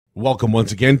Welcome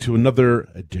once again to another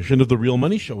edition of the Real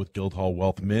Money Show with Guildhall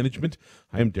Wealth Management.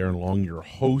 I am Darren Long, your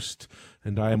host,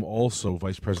 and I am also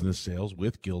Vice President of Sales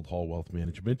with Guildhall Wealth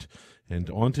Management. And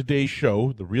on today's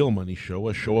show, the Real Money Show,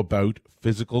 a show about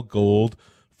physical gold,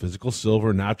 physical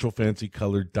silver, natural fancy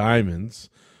colored diamonds,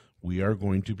 we are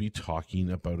going to be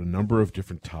talking about a number of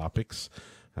different topics.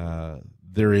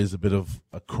 There is a bit of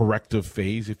a corrective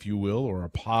phase, if you will, or a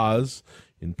pause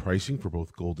in pricing for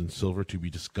both gold and silver to be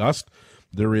discussed.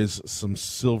 There is some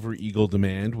Silver Eagle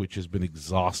demand, which has been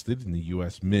exhausted in the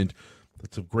U.S. Mint.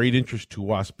 That's of great interest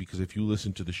to us because if you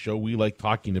listen to the show, we like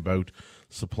talking about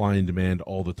supply and demand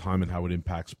all the time and how it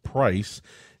impacts price.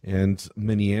 And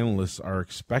many analysts are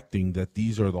expecting that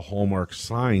these are the hallmark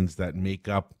signs that make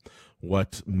up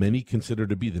what many consider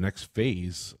to be the next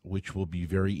phase, which will be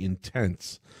very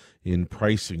intense in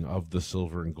pricing of the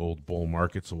silver and gold bull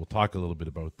market. So we'll talk a little bit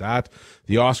about that.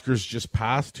 The Oscars just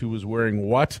passed. Who was wearing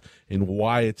what and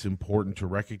why it's important to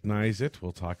recognize it.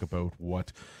 We'll talk about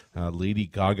what Lady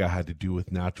Gaga had to do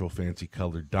with natural fancy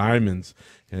colored diamonds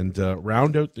and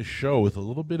round out the show with a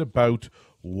little bit about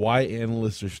why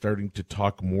analysts are starting to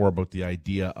talk more about the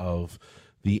idea of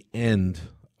the end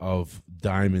of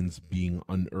diamonds being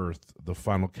unearthed. The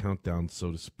final countdown,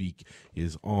 so to speak,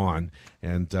 is on.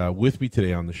 And with me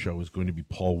today on the show is going to be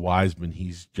Paul Wiseman.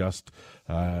 He's just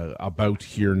about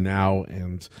here now,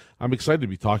 and I'm excited to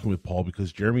be talking with Paul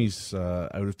because Jeremy's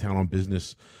out of town on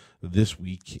business this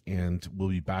week, and we'll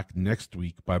be back next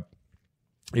week. But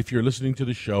if you're listening to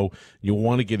the show, you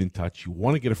want to get in touch, you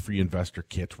want to get a free investor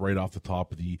kit right off the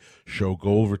top of the show,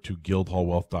 go over to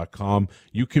guildhallwealth.com.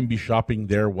 You can be shopping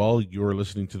there while you're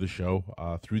listening to the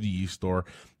show through the e-store.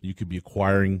 You could be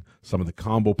acquiring some of the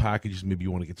combo packages. Maybe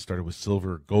you want to get started with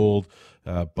silver or gold,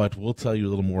 but we'll tell you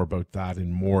a little more about that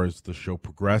and more as the show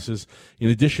progresses. In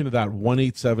addition to that,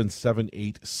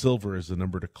 1-877-78-SILVER is the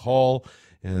number to call,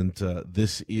 and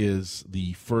this is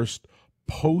the first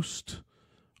post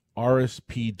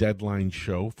RSP deadline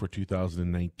show for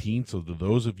 2019. So to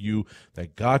those of you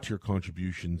that got your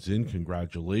contributions in,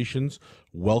 congratulations.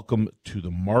 Welcome to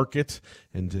the market.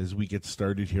 And as we get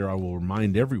started here, I will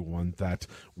remind everyone that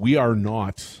we are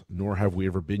not, nor have we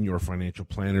ever been, your financial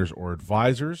planners or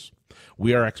advisors.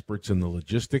 We are experts in the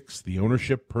logistics, the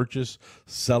ownership, purchase,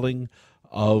 selling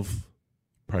of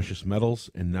precious metals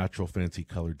and natural fancy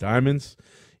colored diamonds.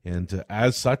 And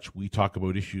as such, we talk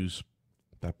about issues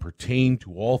that pertain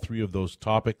to all three of those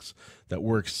topics that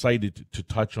we're excited to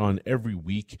touch on every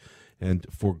week, and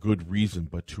for good reason.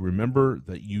 But to remember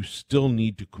that you still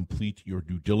need to complete your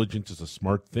due diligence is a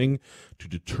smart thing to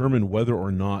determine whether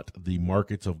or not the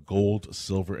markets of gold,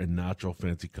 silver, and natural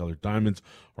fancy colored diamonds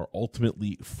are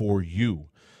ultimately for you.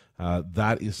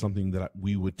 That is something that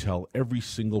we would tell every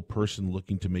single person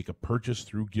looking to make a purchase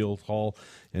through Guildhall,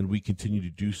 and we continue to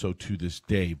do so to this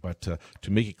day. But to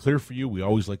make it clear for you, we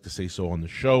always like to say so on the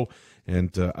show.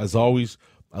 And as always,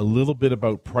 a little bit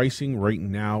about pricing. Right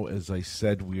now, as I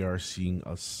said, we are seeing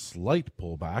a slight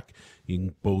pullback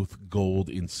in both gold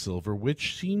and silver,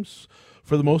 which seems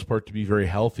for the most part to be very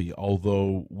healthy,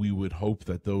 although we would hope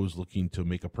that those looking to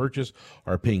make a purchase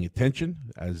are paying attention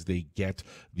as they get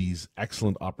these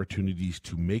excellent opportunities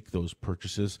to make those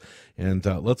purchases. And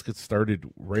let's get started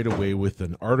right away with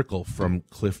an article from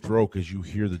Cliff Droke. As you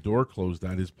hear the door close,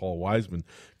 that is Paul Wiseman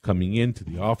coming into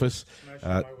the office.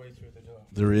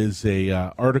 There is a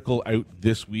article out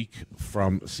this week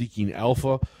from Seeking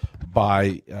Alpha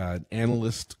by an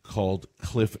analyst called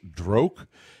Cliff Droke,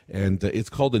 and it's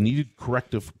called A Needed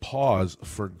Corrective Pause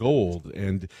for Gold.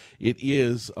 And it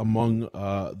is, among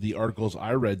the articles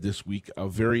I read this week, a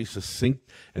very succinct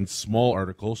and small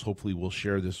articles. Hopefully we'll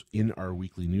share this in our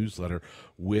weekly newsletter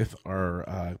with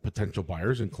our potential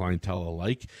buyers and clientele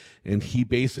alike. And he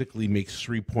basically makes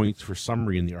 3 points for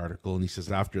summary in the article. And he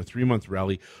says after a 3-month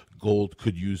rally, gold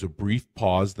could use a brief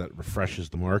pause that refreshes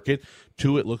the market.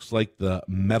 2, it looks like the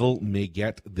metal may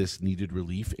get this needed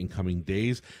relief in coming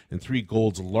days. And 3,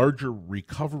 gold's larger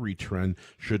recovery trend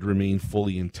should remain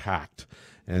fully intact.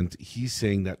 And he's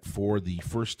saying that for the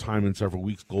first time in several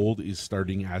weeks, gold is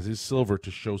starting, as is silver,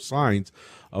 to show signs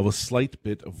of a slight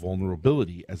bit of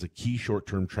vulnerability as a key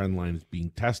short-term trend line is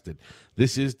being tested.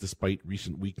 This is despite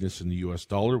recent weakness in the U.S.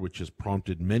 dollar, which has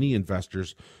prompted many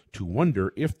investors to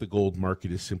wonder if the gold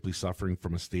market is simply suffering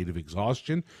from a state of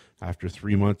exhaustion after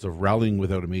 3 months of rallying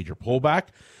without a major pullback.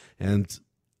 And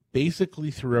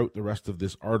basically throughout the rest of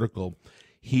this article,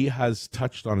 he has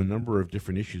touched on a number of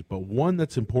different issues, but one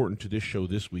that's important to this show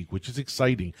this week, which is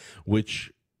exciting,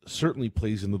 which certainly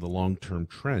plays into the long-term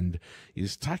trend,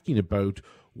 is talking about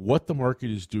what the market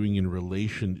is doing in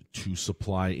relation to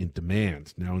supply and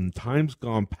demand. Now, in times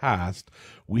gone past,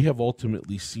 we have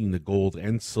ultimately seen the gold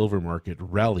and silver market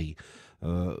rally,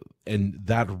 and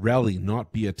that rally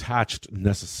not be attached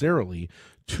necessarily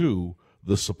to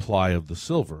the supply of the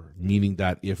silver, meaning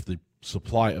that if the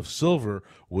supply of silver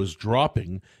was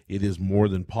dropping, it is more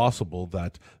than possible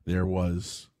that there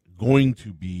was going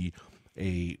to be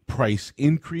a price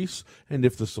increase, and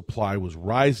if the supply was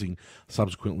rising,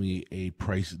 subsequently a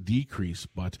price decrease.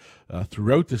 But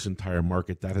throughout this entire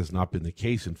market, that has not been the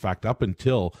case. In fact, up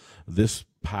until this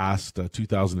past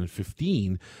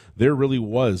 2015, there really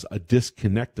was a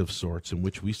disconnect of sorts in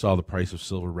which we saw the price of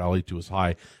silver rally to as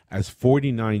high as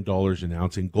 $49 an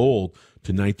ounce and gold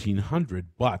to $1,900.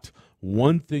 But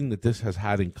one thing that this has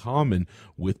had in common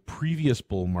with previous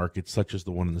bull markets, such as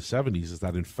the one in the 70s, is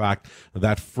that, in fact,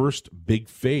 that first big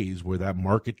phase where that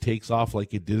market takes off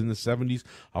like it did in the 70s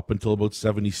up until about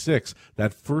 76,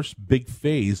 that first big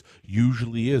phase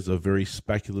usually is a very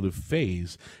speculative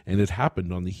phase, and it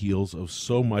happened on the heels of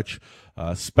so much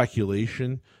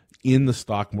speculation in the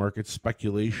stock market,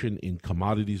 speculation in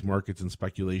commodities markets, and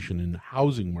speculation in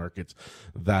housing markets,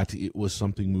 that it was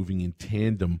something moving in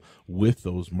tandem with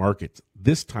those markets.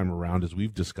 This time around, as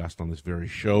we've discussed on this very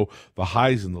show, the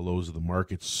highs and the lows of the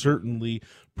market certainly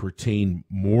pertain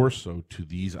more so to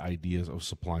these ideas of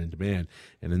supply and demand.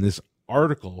 And in this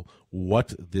article,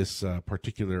 what this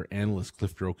particular analyst,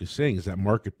 Cliff Droke, is saying is that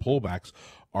market pullbacks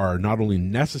are not only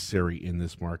necessary in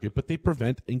this market, but they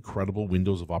prevent incredible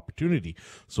windows of opportunity.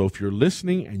 So if you're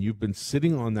listening and you've been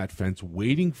sitting on that fence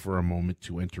waiting for a moment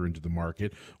to enter into the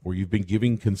market, or you've been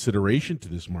giving consideration to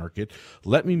this market,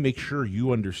 let me make sure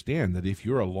you understand that if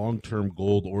you're a long-term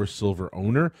gold or silver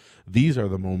owner, these are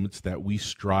the moments that we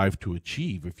strive to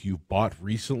achieve. If you've bought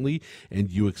recently and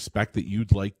you expect that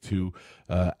you'd like to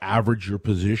average your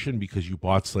position because you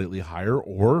bought slightly higher,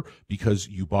 or because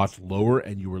you bought lower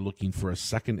and you were looking for a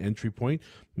second entry point,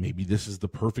 maybe this is the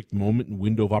perfect moment and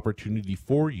window of opportunity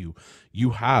for you.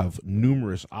 You have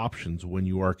numerous options when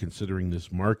you are considering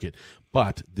this market.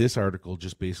 But this article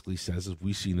just basically says, as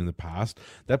we've seen in the past,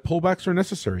 that pullbacks are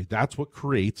necessary. That's what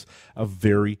creates a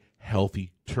very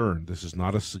healthy turn. This is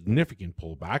not a significant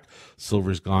pullback.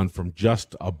 Silver's gone from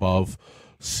just above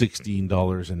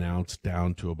 $16 an ounce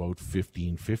down to about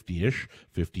 $15.50-ish,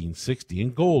 $15.60,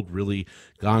 and gold really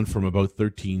gone from about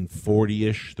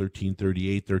 $13.40-ish,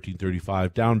 $13.38,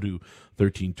 $13.35 down to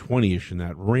 $13.20-ish in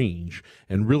that range.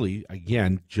 And really,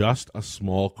 again, just a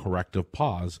small corrective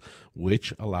pause,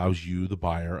 which allows you, the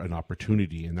buyer, an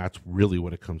opportunity. And that's really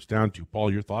what it comes down to.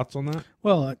 Paul, your thoughts on that?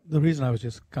 Well, the reason I was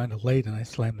just kind of late and I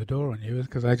slammed the door on you is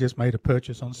because I just made a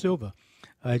purchase on silver.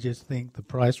 I just think the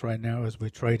price right now, as we're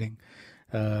trading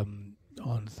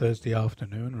on Thursday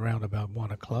afternoon around about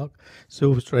 1 o'clock,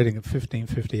 silver's trading at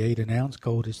 $15.58 an ounce,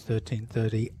 gold is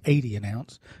 $13.30.80 an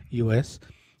ounce US,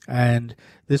 and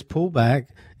this pullback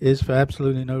is for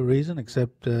absolutely no reason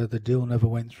except the deal never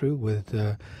went through with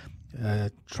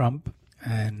Trump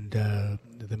and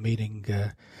the meeting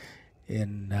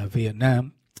in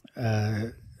Vietnam,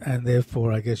 and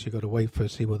therefore I guess you've got to wait for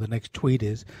see what the next tweet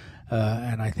is,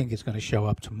 and I think it's going to show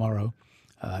up tomorrow.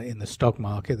 In the stock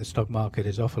market. The stock market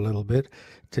is off a little bit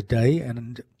today,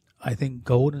 and I think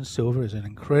gold and silver is an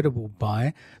incredible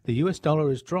buy. The US dollar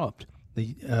has dropped.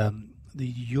 The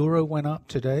euro went up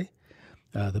today.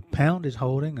 The pound is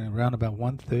holding around about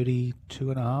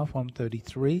 132.5,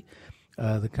 133.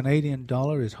 The Canadian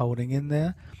dollar is holding in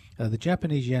there. The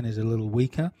Japanese yen is a little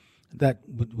weaker,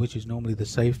 which is normally the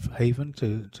safe haven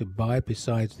to buy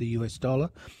besides the US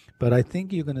dollar. But I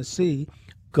think you're going to see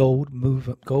gold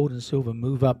and silver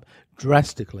move up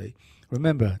drastically.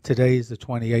 Remember, today is the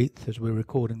 28th as we're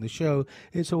recording the show.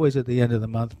 It's always at the end of the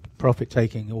month. Profit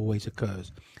taking always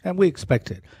occurs, and we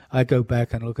expect it. I go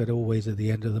back and look at always at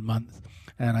the end of the month,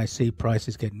 and I see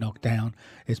prices get knocked down.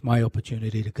 It's my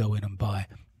opportunity to go in and buy.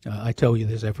 I tell you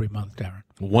this every month, Darren.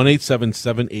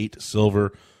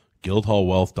 1-877-8-SILVER.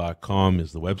 GuildhallWealth.com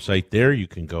is the website. There you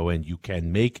can go and you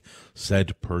can make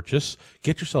said purchase.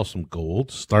 Get yourself some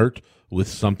gold. Start with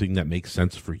something that makes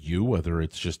sense for you, whether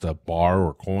it's just a bar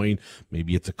or coin,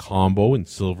 maybe it's a combo in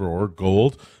silver or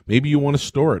gold. Maybe you want to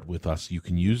store it with us. You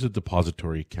can use a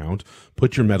depository account,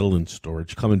 put your metal in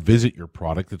storage, come and visit your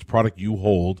product. It's a product you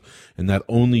hold and that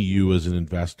only you as an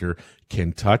investor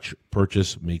can touch,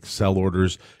 purchase, make sell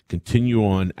orders, continue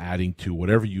on adding to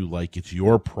whatever you like. It's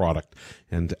your product.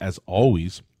 And as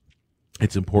always,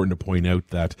 it's important to point out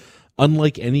that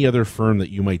unlike any other firm that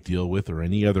you might deal with or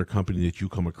any other company that you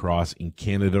come across in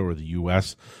Canada or the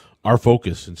U.S., Our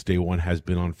focus since day one has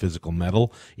been on physical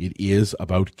metal. It is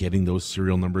about getting those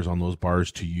serial numbers on those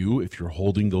bars to you if you're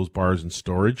holding those bars in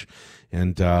storage.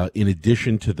 And in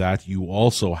addition to that, you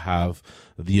also have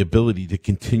the ability to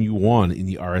continue on in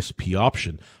the RSP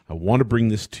option. I want to bring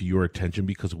this to your attention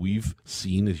because we've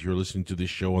seen, as you're listening to this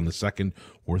show on the 2nd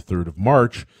or 3rd of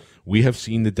March, we have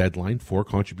seen the deadline for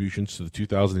contributions to the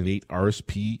 2008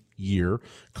 RSP year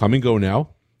come and go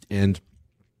now. And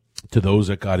to those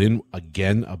that got in,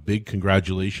 again, a big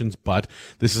congratulations, but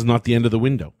this is not the end of the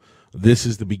window. This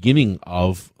is the beginning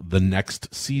of the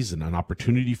next season, an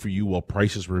opportunity for you while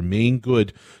prices remain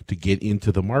good to get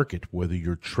into the market, whether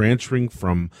you're transferring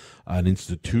from an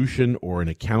institution or an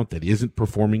account that isn't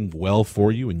performing well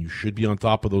for you, and you should be on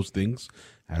top of those things.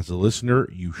 As a listener,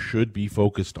 you should be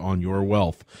focused on your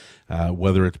wealth,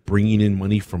 whether it's bringing in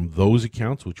money from those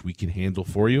accounts, which we can handle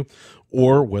for you,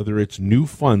 or whether it's new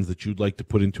funds that you'd like to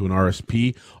put into an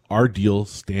RSP. Our deal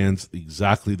stands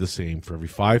exactly the same. For every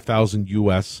 $5,000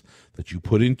 US that you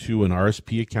put into an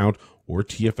RSP account or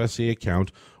TFSA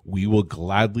account, we will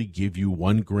gladly give you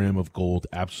 1 gram of gold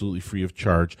absolutely free of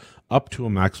charge, up to a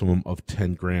maximum of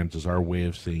 10 grams is our way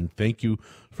of saying thank you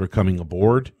for coming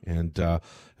aboard. And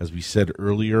as we said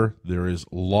earlier, there is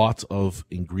lots of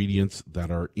ingredients that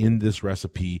are in this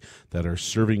recipe that are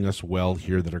serving us well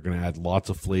here, that are going to add lots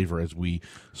of flavor as we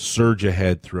surge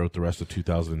ahead throughout the rest of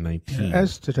 2019.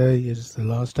 As today is the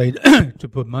last day to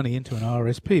put money into an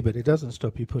RSP, but it doesn't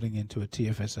stop you putting into a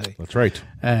TFSA. That's right.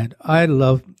 And I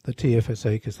love the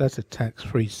TFSA because that's a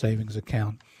tax-free savings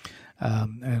account.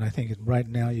 And I think right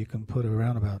now you can put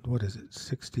around about, what is it,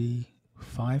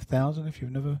 65,000 if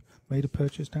you've never made a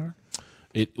purchase, Darren?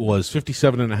 It was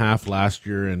 57.5 last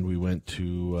year, and we went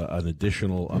to an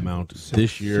additional amount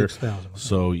this year. 6,000.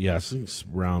 So yes, it's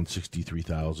around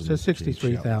 63,000. So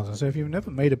 63,000. So if you've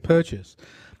never made a purchase,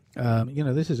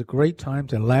 this is a great time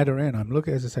to ladder in.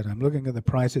 As I said, I'm looking at the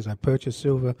prices. I purchased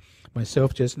silver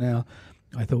myself just now.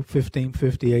 I thought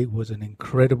 15.58 was an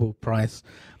incredible price,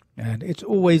 and it's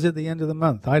always at the end of the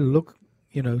month. I look,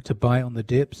 to buy on the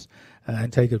dips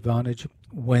and take advantage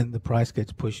when the price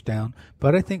gets pushed down.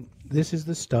 But I think this is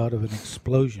the start of an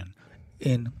explosion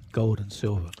in gold and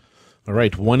silver. All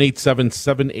right,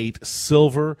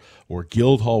 1-877-8-SILVER or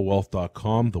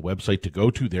guildhallwealth.com, the website to go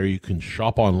to. There you can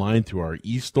shop online through our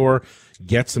e-store,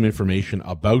 get some information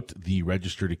about the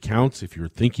registered accounts. If you're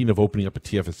thinking of opening up a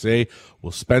TFSA,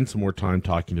 we'll spend some more time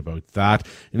talking about that.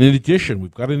 And in addition,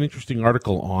 we've got an interesting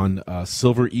article on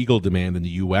silver eagle demand in the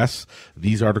U.S.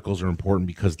 These articles are important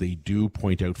because they do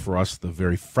point out for us the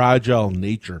very fragile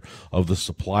nature of the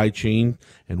supply chain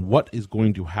and what is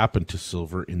going to happen to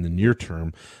silver in the near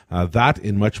term. That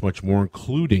and much, much more,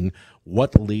 including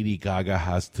what Lady Gaga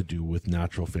has to do with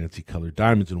natural fancy colored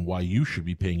diamonds and why you should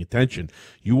be paying attention.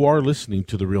 You are listening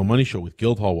to The Real Money Show with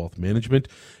Guildhall Wealth Management,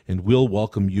 and we'll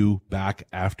welcome you back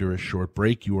after a short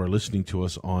break. You are listening to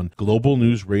us on Global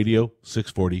News Radio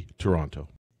 640 Toronto.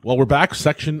 Well, we're back,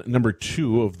 section number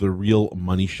 2 of The Real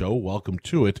Money Show. Welcome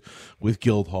to it with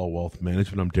Guildhall Wealth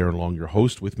Management. I'm Darren Long, your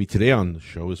host. With me today on the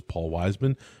show is Paul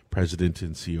Wiseman, President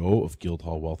and CEO of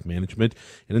Guildhall Wealth Management.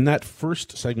 And in that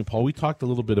first segment, Paul, we talked a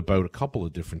little bit about a couple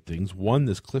of different things. One,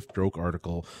 this Cliff Droke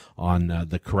article on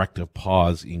the corrective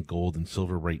pause in gold and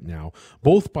silver right now.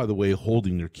 Both, by the way,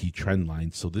 holding their key trend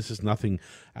lines. So this is nothing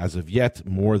as of yet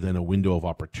more than a window of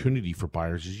opportunity for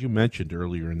buyers, as you mentioned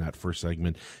earlier in that first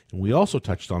segment. And we also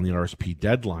touched on the RSP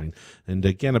deadline. And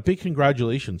again, a big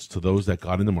congratulations to those that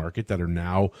got in the market that are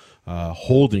now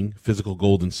holding physical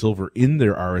gold and silver in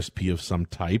their RSP of some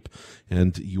type.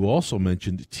 And you also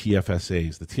mentioned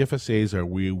TFSAs. The TFSAs are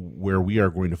where we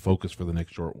are going to focus for the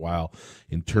next short while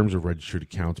in terms of registered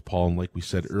accounts, Paul. And like we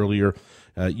said earlier,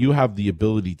 you have the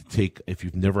ability to take, if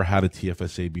you've never had a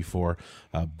TFSA before,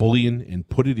 bullion and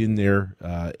put it in there,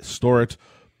 store it,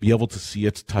 be able to see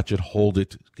it, touch it, hold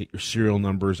it, get your serial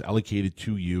numbers allocated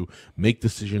to you, make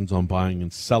decisions on buying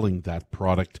and selling that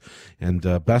product. And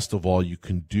best of all, you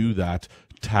can do that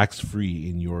tax-free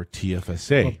in your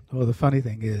TFSA. Well, the funny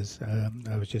thing is,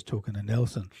 I was just talking to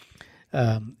Nelson,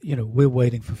 we're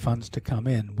waiting for funds to come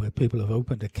in where people have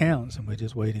opened accounts, and we're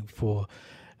just waiting for,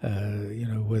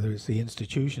 whether it's the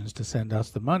institutions to send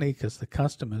us the money, because the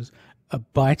customers are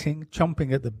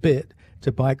chomping at the bit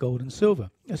to buy gold and silver,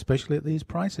 especially at these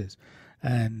prices.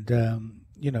 And,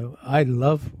 I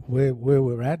love where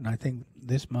we're at, and I think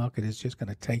this market is just going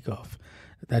to take off.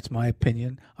 That's my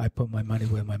opinion. I put my money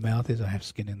where my mouth is. I have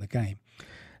skin in the game.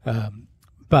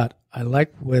 But I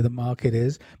like where the market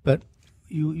is. But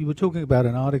you were talking about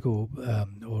an article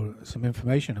or some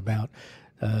information about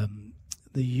the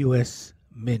U.S.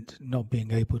 Mint not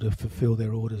being able to fulfill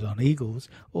their orders on Eagles,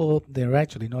 or they're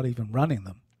actually not even running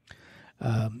them.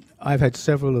 I've had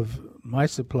several of my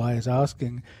suppliers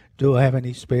asking, do I have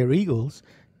any spare Eagles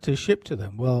to ship to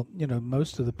them? Well,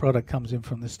 most of the product comes in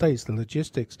from the States. The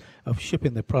logistics of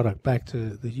shipping the product back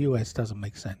to the US doesn't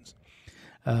make sense.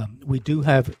 We do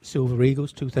have Silver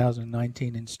Eagles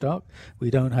 2019 in stock.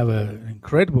 We don't have an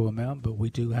incredible amount, but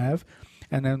we do have.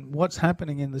 And then what's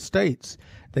happening in the States,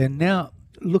 they're now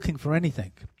looking for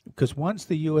anything. Because once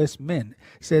the U.S. Mint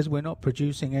says we're not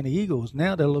producing any Eagles,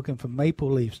 now they're looking for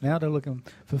maple leafs. Now they're looking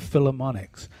for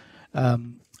Philharmonics.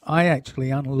 I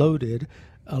actually unloaded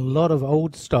a lot of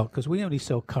old stock, because we only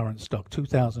sell current stock,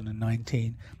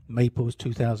 2019 maples,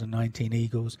 2019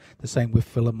 Eagles, the same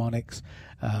with Philharmonics,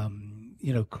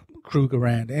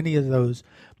 Krugerrand, any of those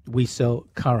we sell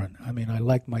current. I mean, I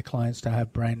like my clients to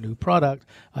have brand new product.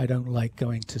 I don't like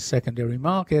going to secondary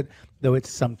market, though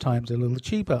it's sometimes a little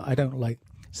cheaper. I don't like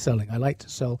selling. I like to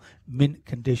sell mint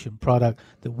condition product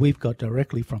that we've got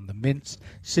directly from the mints,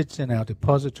 sits in our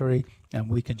depository, and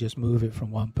we can just move it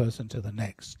from one person to the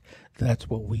next. That's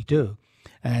what we do.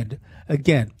 And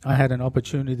again, I had an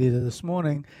opportunity this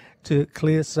morning to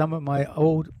clear some of my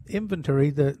old inventory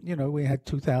that, we had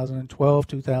 2012,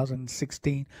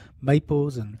 2016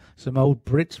 maples and some old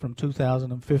Brits from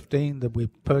 2015 that we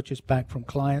purchased back from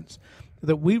clients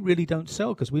that we really don't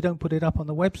sell because we don't put it up on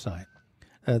the website.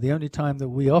 The only time that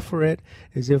we offer it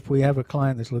is if we have a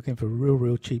client that's looking for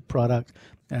real cheap product,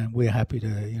 and we're happy to,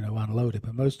 unload it.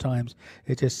 But most times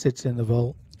it just sits in the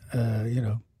vault,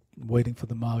 waiting for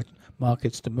the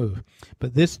markets to move.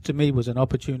 But this, to me, was an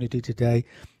opportunity today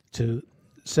to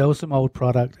sell some old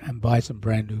product and buy some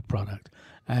brand new product.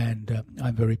 And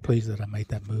I'm very pleased that I made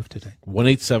that move today.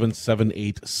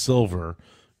 1-877-8-SILVER.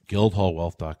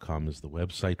 GuildhallWealth.com is the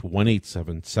website,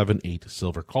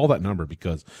 1-877-8-SILVER. Call that number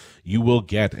because you will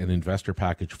get an investor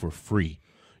package for free.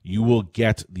 You will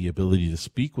get the ability to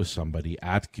speak with somebody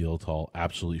at Guildhall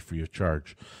absolutely free of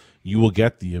charge. You will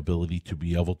get the ability to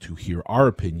be able to hear our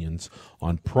opinions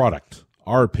on product,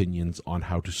 our opinions on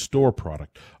how to store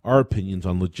product, our opinions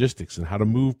on logistics and how to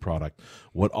move product,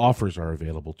 what offers are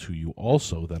available to you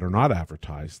also that are not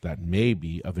advertised that may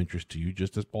be of interest to you,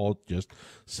 just as Paul just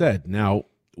said. Now,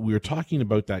 we were talking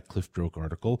about that Cliff Droke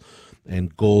article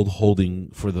and gold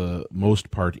holding for the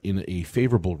most part in a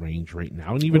favorable range right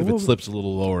now. And even if it slips a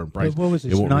little lower in price, what was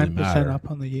it, it won't 9% really matter. up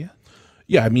on the year?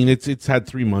 Yeah, I mean, it's had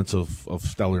 3 months of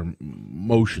stellar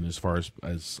motion as far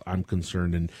as I'm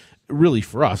concerned. And really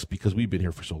for us, because we've been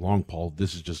here for so long, Paul,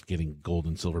 this is just getting gold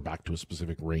and silver back to a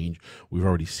specific range we've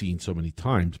already seen so many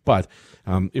times. But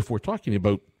if we're talking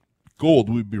about gold,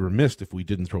 we'd be remiss if we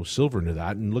didn't throw silver into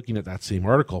that. And looking at that same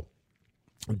article,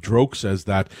 Droke says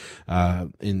that,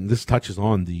 and this touches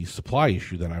on the supply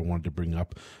issue that I wanted to bring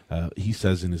up. He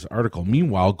says in his article,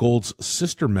 meanwhile, gold's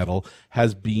sister metal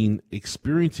has been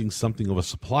experiencing something of a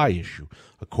supply issue.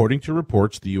 According to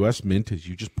reports, the U.S. Mint, as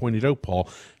you just pointed out, Paul,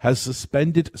 has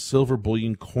suspended silver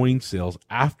bullion coin sales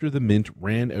after the Mint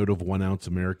ran out of 1-ounce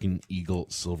American Eagle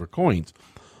silver coins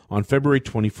on February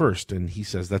 21st, and he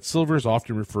says that silver is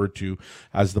often referred to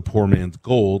as the poor man's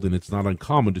gold, and it's not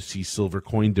uncommon to see silver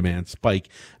coin demand spike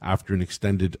after an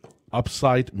extended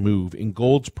upside move in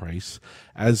gold's price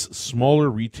as smaller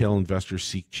retail investors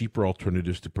seek cheaper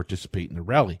alternatives to participate in the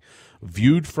rally.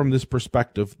 Viewed from this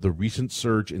perspective, the recent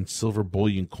surge in silver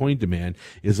bullion coin demand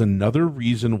is another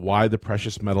reason why the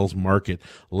precious metals market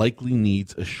likely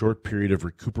needs a short period of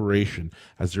recuperation,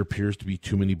 as there appears to be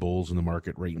too many bulls in the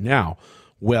market right now.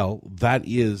 Well, that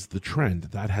is the trend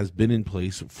that has been in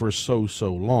place for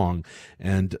so long.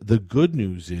 And the good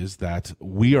news is that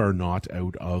we are not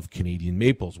out of Canadian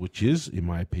maples, which is, in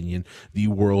my opinion, the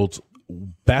world's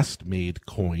best made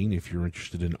coin. If you're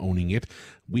interested in owning it,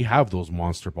 we have those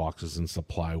monster boxes in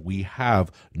supply. We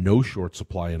have no short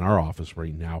supply in our office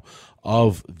right now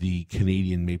of the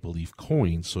Canadian maple leaf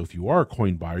coins. So if you are a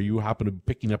coin buyer, you happen to be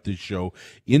picking up this show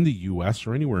in the US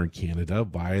or anywhere in Canada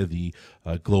via the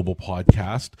Global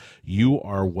Podcast, you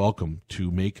are welcome to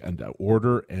make an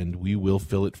order and we will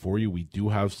fill it for you. We do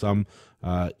have some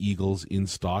Eagles in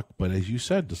stock, but as you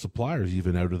said, the suppliers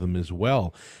even out of them as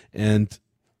well. And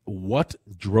what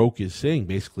Droke is saying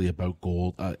basically about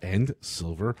gold and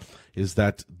silver is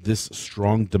that this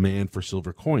strong demand for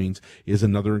silver coins is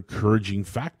another encouraging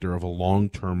factor of a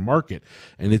long-term market.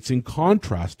 And it's in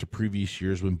contrast to previous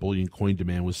years when bullion coin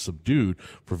demand was subdued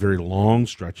for very long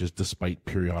stretches despite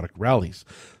periodic rallies.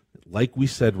 Like we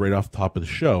said right off the top of the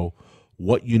show,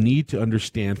 what you need to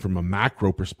understand from a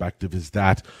macro perspective is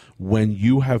that when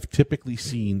you have typically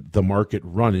seen the market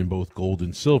run in both gold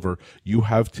and silver, you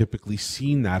have typically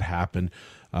seen that happen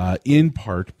in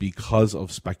part because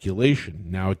of speculation.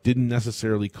 Now, it didn't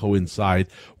necessarily coincide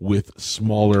with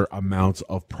smaller amounts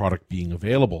of product being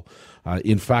available.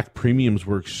 In fact, premiums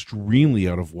were extremely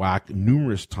out of whack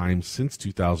numerous times since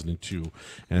 2002,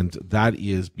 and that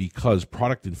is because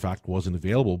product, in fact, wasn't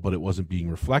available, but it wasn't being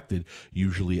reflected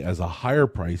usually as a higher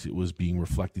price. It was being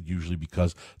reflected usually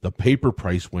because the paper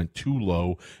price went too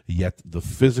low, yet the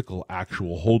physical,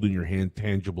 actual, hold in your hand,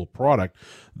 tangible product,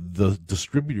 the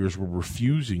distributors were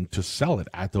refusing to sell it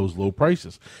at those low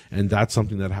prices, and that's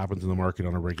something that happens in the market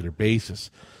on a regular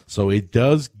basis. So it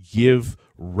does give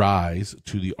rise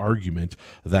to the argument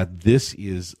that this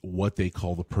is what they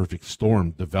call the perfect storm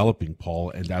developing,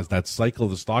 Paul, and as that cycle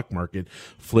of the stock market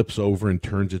flips over and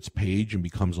turns its page and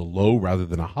becomes a low rather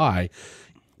than a high,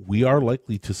 we are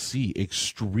likely to see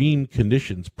extreme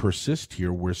conditions persist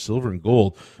here where silver and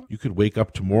gold, you could wake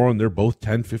up tomorrow and they're both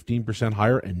 10-15%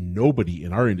 higher and nobody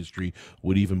in our industry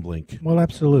would even blink. Well,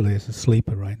 absolutely. It's a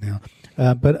sleeper right now.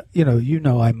 But, you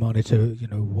know, I monitor,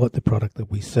 what the product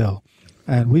that we sell.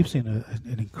 And we've seen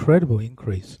an incredible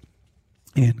increase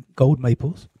in gold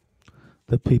maples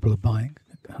that people are buying,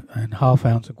 and half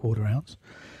ounce and quarter ounce.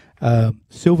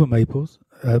 Silver maples,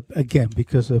 again,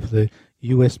 because of the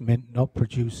U.S. Mint not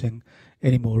producing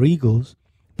any more eagles,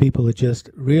 people are just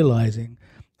realizing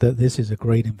that this is a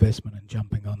great investment and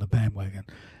jumping on the bandwagon.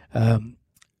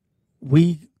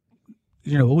 We,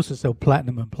 also sell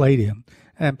platinum and palladium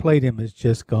has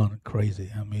just gone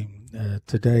crazy. I mean,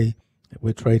 today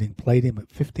we're trading palladium at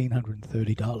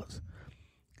 $1,530.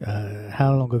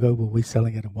 How long ago were we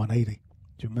selling it at $180? Do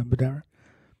you remember, Darren?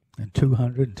 And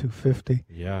 $200 and $250.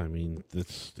 Yeah, I mean,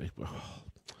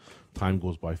 time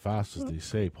goes by fast, as they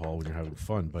say, Paul, when you're having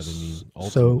fun. But I mean,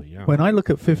 ultimately, so when I look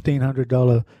at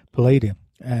 $1,500 palladium,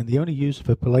 and the only use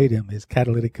for palladium is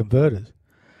catalytic converters,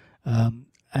 and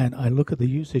I look at the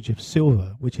usage of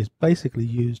silver, which is basically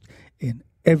used in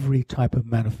every type of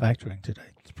manufacturing today.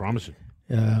 It's promising.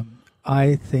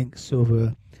 I think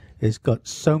silver has got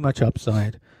so much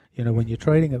upside. When you're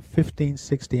trading at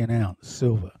 $1,560 an ounce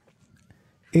silver,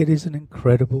 it is an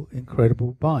incredible,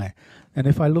 incredible buy. And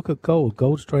if I look at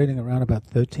gold's trading around about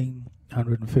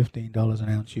 $1,315 an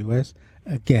ounce US.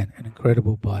 Again, an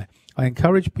incredible buy. I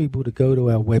encourage people to go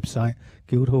to our website,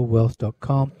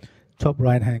 guildhallwealth.com. Top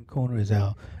right-hand corner is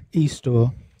our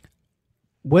e-store.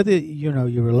 Whether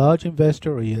you're a large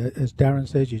investor or as Darren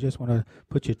says, you just want to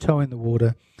put your toe in the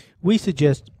water, we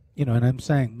suggest, and I'm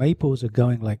saying maples are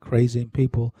going like crazy and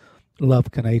people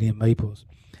love Canadian maples.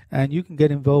 And you can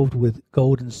get involved with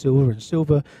gold and silver. And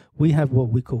silver, we have what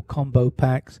we call combo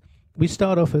packs. We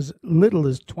start off as little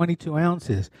as 22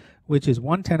 ounces, which is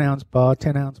one 10-ounce bar,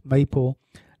 10-ounce maple,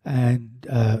 and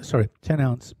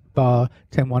 10-ounce bar,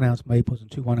 10 1-ounce maples, and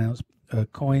 2 1-ounce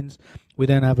coins. We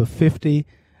then have a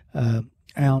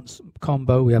 50-ounce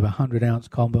combo. We have a 100-ounce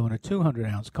combo and a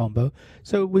 200-ounce combo.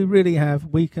 So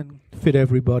we can fit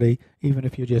everybody, even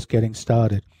if you're just getting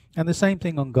started. And the same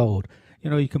thing on gold.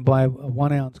 You can buy a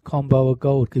 1-ounce combo of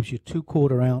gold, gives you 2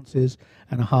 quarter ounces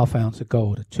and a half ounce of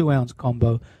gold. A 2-ounce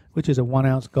combo, which is a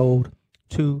 1-ounce gold,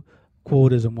 2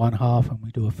 quarters and 1 half, and we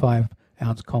do a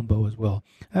 5-ounce combo as well.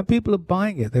 And people are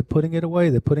buying it. They're putting it away.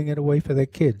 They're putting it away for their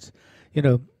kids.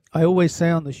 I always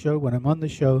say on the show, when I'm on the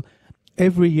show,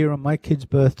 every year on my kid's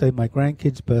birthday, my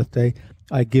grandkid's birthday,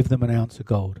 I give them an ounce of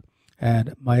gold.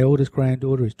 And my oldest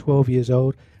granddaughter is 12 years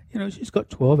old. She's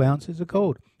got 12 ounces of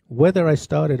gold. Whether I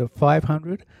started at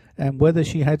 500 and whether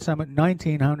she had some at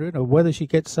 1900 or whether she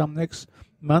gets some next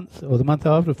month or the month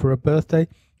after for her birthday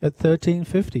at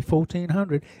 1350,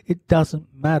 1400, it doesn't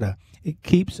matter. It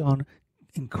keeps on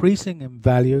increasing in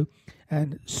value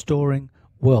and storing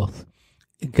wealth.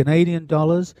 In Canadian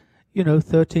dollars,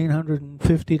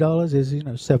 $1,350 is,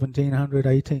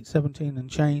 1,700, 17 and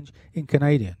change in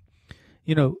Canadian.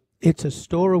 It's a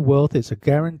store of wealth. It's a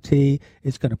guarantee.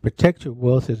 It's going to protect your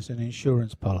wealth. It's an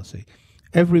insurance policy.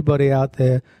 Everybody out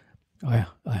there, I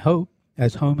hope,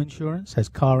 has home insurance, has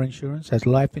car insurance, has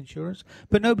life insurance,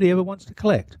 but nobody ever wants to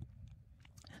collect.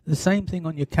 The same thing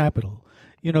on your capital.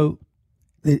 The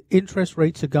interest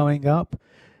rates are going up.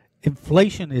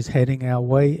 Inflation is heading our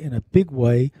way in a big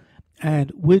way,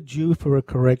 and we're due for a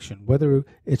correction, whether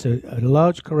it's a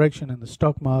large correction in the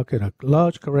stock market, a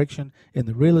large correction in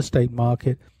the real estate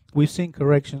market. We've seen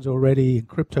corrections already in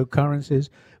cryptocurrencies.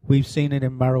 We've seen it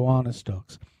in marijuana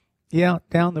stocks. Yeah,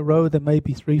 down the road there may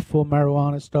be 3-4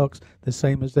 marijuana stocks, the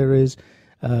same as there is,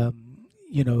 in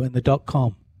the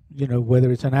 .com.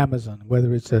 Whether it's an Amazon,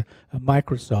 whether it's a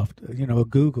Microsoft, a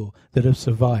Google that have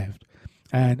survived.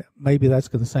 And maybe that's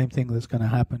the same thing that's going to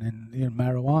happen in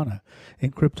marijuana.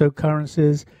 In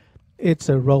cryptocurrencies, it's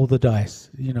a roll the dice.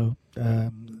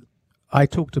 I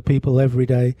talk to people every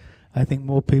day. I think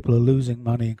more people are losing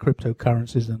money in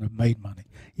cryptocurrencies than have made money.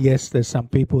 Yes, there's some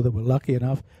people that were lucky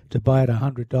enough to buy at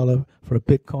 $100 for a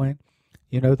Bitcoin.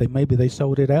 Maybe they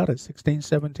sold it out at 16,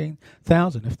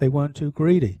 17,000 if they weren't too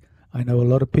greedy. I know a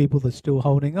lot of people that's still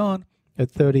holding on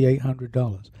at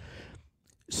 $3,800.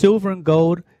 Silver and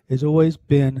gold has always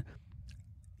been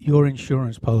your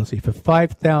insurance policy. For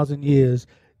 5,000 years,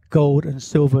 gold and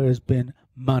silver has been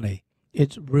money.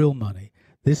 It's real money.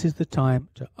 This is the time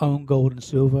to own gold and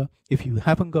silver. If you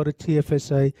haven't got a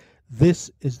TFSA,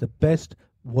 this is the best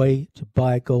way to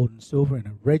buy gold and silver in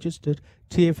a registered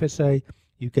TFSA.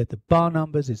 You get the bar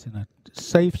numbers. It's in a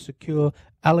safe, secure,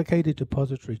 allocated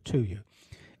depository to you.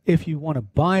 If you want to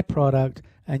buy product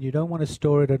and you don't want to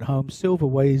store it at home, silver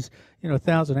weighs,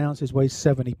 1,000 ounces weighs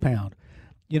 70 pounds.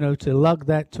 To lug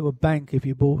that to a bank, if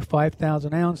you bought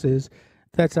 5,000 ounces,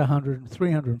 that's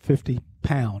 350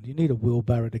 pounds. You need a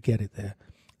wheelbarrow to get it there.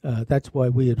 That's why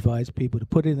we advise people to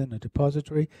put it in a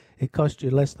depository. It costs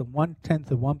you less than 1/10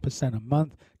 of 1% a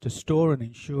month to store and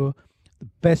insure. The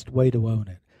best way to own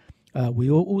it. We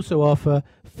also offer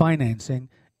financing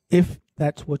if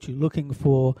that's what you're looking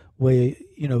for, where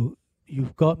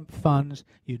you've got funds,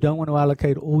 you don't want to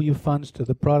allocate all your funds to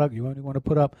the product, you only want to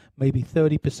put up maybe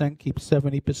 30%, keep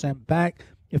 70% back.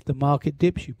 If the market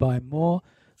dips, you buy more.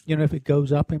 If it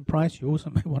goes up in price, you also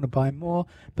may want to buy more.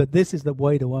 But this is the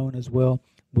way to own as well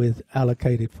with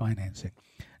allocated financing.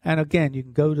 And again, you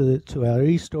can go to our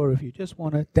e-store if you just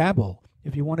want to dabble,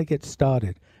 if you want to get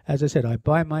started. As I said, I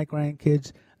buy my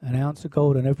grandkids an ounce of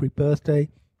gold on every birthday.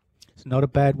 It's not a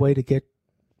bad way to get,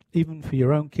 even for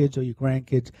your own kids or your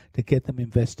grandkids, to get them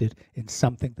invested in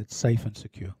something that's safe and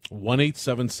secure.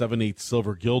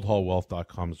 1-877-8-SILVER,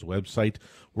 guildhallwealth.com is the website.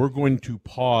 We're going to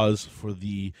pause for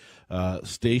the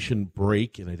station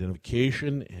break and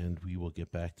identification, and we will get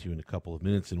back to you in a couple of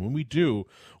minutes. And when we do,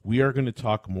 we are going to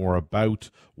talk more about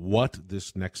what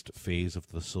this next phase of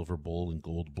the silver bull and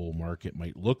gold bull market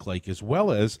might look like, as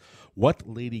well as what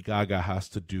Lady Gaga has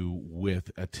to do with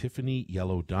a Tiffany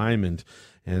yellow diamond.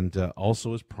 And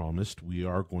also, as promised, we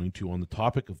are going to, on the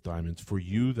topic of diamonds, for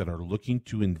you that are looking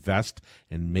to invest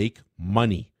and make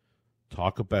money,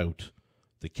 talk about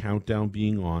the countdown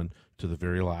being on to the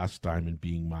very last diamond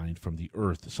being mined from the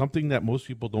earth, something that most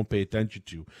people don't pay attention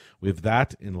to. With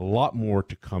that and a lot more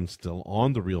to come still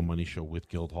on The Real Money Show with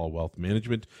Guildhall Wealth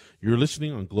Management. You're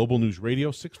listening on Global News Radio,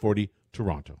 640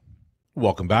 Toronto.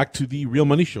 Welcome back to The Real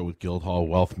Money Show with Guildhall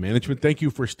Wealth Management. Thank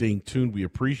you for staying tuned. We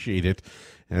appreciate it.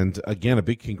 And again, a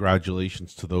big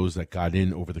congratulations to those that got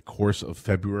in over the course of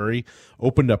February,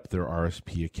 opened up their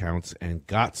RSP accounts, and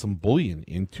got some bullion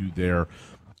into their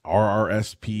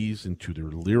RRSPs, into their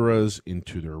liras,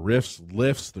 into their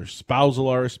lifts, their spousal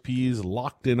RSPs,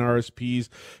 locked-in RSPs.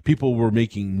 People were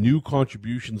making new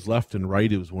contributions left and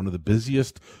right. It was one of the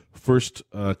busiest first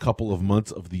couple of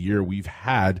months of the year we've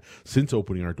had since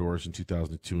opening our doors in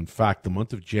 2002. In fact, the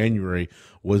month of January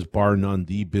was bar none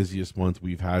the busiest month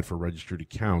we've had for registered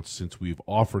accounts since we've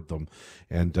offered them.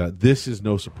 And this is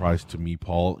no surprise to me,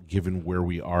 Paul, given where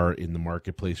we are in the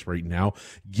marketplace right now,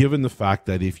 given the fact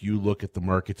that if you look at the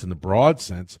markets in the broad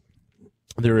sense,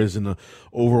 there is an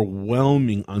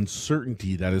overwhelming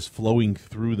uncertainty that is flowing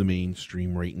through the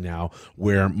mainstream right now,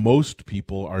 where most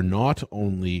people are not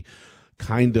only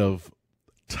kind of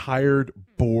tired,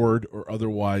 bored, or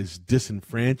otherwise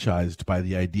disenfranchised by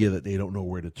the idea that they don't know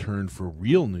where to turn for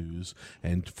real news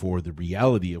and for the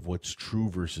reality of what's true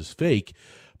versus fake,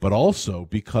 but also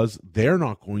because they're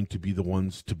not going to be the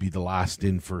ones to be the last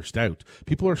in, first out.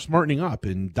 People are smartening up,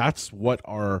 and that's what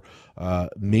our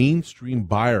mainstream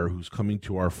buyer who's coming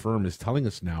to our firm is telling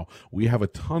us now. We have a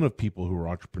ton of people who are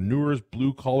entrepreneurs,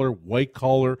 blue-collar,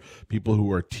 white-collar, people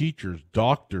who are teachers,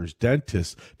 doctors,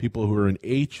 dentists, people who are in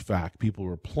HVAC, people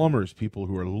who are plumbers, people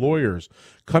who are lawyers,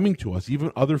 coming to us,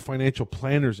 even other financial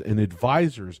planners and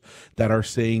advisors that are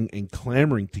saying and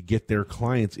clamoring to get their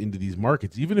clients into these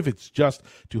markets, even if it's just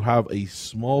to have a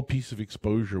small piece of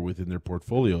exposure within their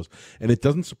portfolios. And it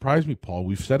doesn't surprise me, Paul.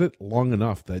 We've said it long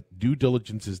enough that due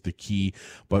diligence is the key,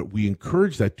 but we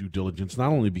encourage that due diligence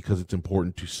not only because it's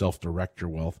important to self-direct your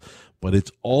wealth, but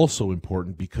it's also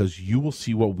important because you will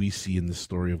see what we see in the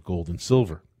story of gold and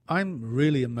silver. I'm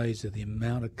really amazed at the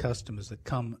amount of customers that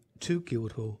come to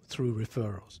Guildhall through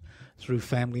referrals, through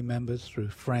family members, through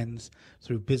friends,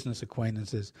 through business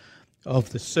acquaintances, of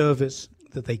the service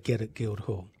that they get at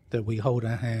Guildhall, that we hold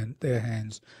their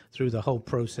hands through the whole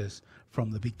process,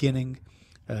 from the beginning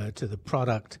to the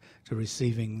product, to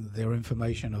receiving their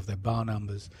information of their bar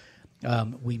numbers.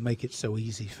 We make it so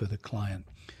easy for the client.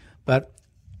 But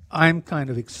I'm kind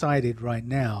of excited right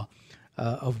now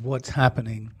of what's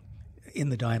happening in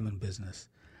the diamond business.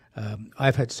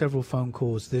 I've had several phone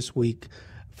calls this week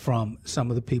from some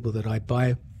of the people that I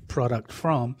buy product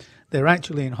from. They're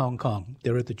actually in Hong Kong.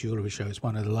 They're at the jewelry show. It's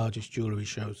one of the largest jewelry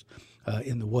shows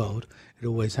in the world. It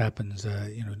always happens,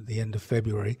 at the end of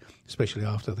February, especially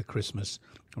after the Christmas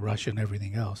rush and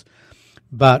everything else.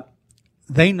 But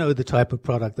they know the type of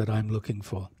product that I'm looking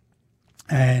for.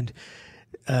 And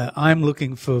I'm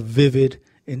looking for vivid,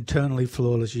 internally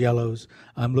flawless yellows.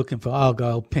 I'm looking for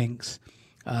argyle pinks.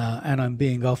 And I'm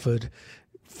being offered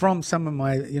from some of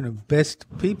my, best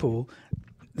people.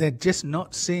 They're just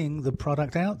not seeing the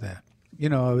product out there.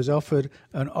 I was offered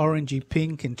an orangey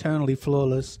pink, internally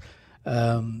flawless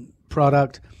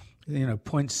product,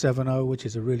 0.70, which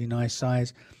is a really nice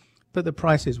size. But the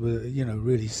prices were,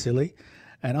 really silly.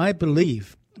 And I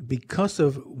believe because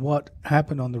of what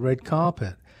happened on the red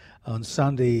carpet on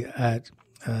Sunday at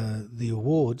the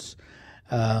awards,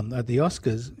 at the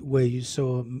Oscars, where you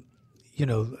saw,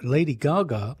 Lady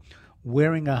Gaga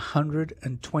wearing a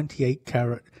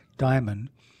 128-carat diamond,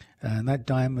 and that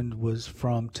diamond was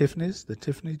from Tiffany's, the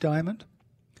Tiffany diamond.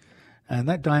 And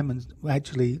that diamond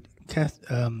actually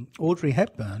Audrey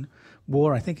Hepburn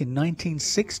wore, I think, in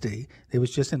 1960. It was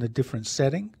just in a different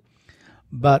setting.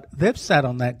 But they've sat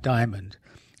on that diamond,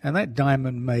 and that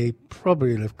diamond may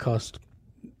probably have cost,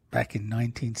 back in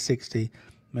 1960,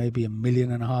 maybe $1.5 million,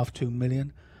 $2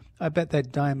 million. I bet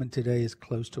that diamond today is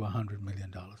close to $100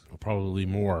 million. Probably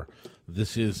more.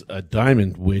 This is a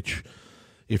diamond which,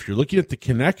 if you're looking at the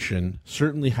connection,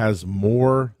 certainly has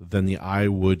more than the eye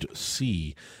would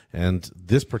see. And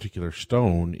this particular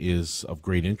stone is of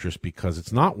great interest because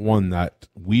it's not one that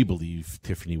we believe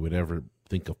Tiffany would ever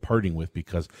think of parting with,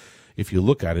 because if you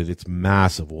look at it, it's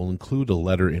massive. We'll include a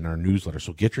letter in our newsletter,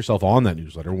 so get yourself on that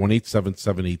newsletter.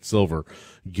 1-877-8-SILVER.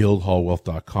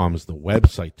 guildhallwealth.com is the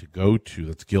website to go to.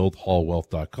 That's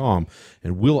guildhallwealth.com,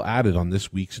 and we'll add it on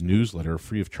this week's newsletter,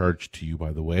 free of charge to you,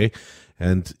 by the way.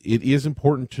 And it is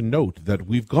important to note that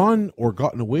we've gotten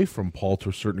away from, Paul, to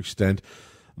a certain extent,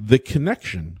 the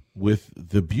connection with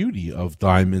the beauty of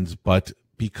diamonds, but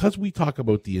because we talk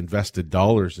about the invested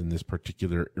dollars in this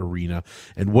particular arena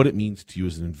and what it means to you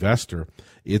as an investor,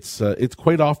 it's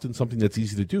quite often something that's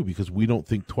easy to do because we don't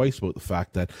think twice about the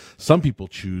fact that some people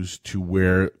choose to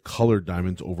wear colored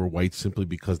diamonds over white simply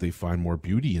because they find more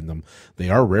beauty in them.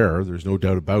 They are rare, there's no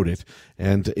doubt about it,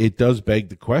 and it does beg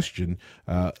the question,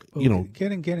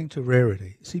 Getting to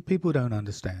rarity. See, people don't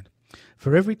understand.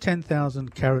 For every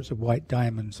 10,000 carats of white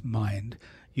diamonds mined,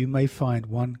 you may find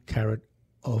 1 carat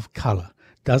of color.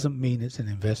 Doesn't mean it's an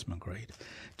investment grade.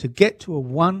 To get to a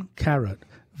 1 carat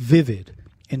vivid,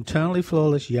 internally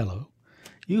flawless yellow,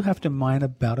 you have to mine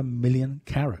about 1 million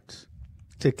carats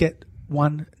to get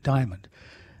 1 diamond.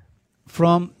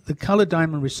 From the Color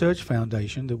Diamond Research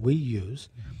Foundation that we use,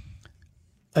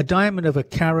 a diamond of 1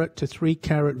 carat to 3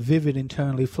 carat vivid,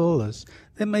 internally flawless,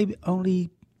 they may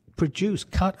only produce,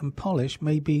 cut and polish,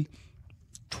 maybe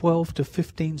 12 to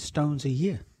 15 stones a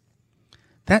year.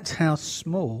 That's how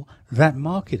small that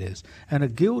market is. And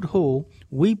at Guildhall,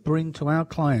 we bring to our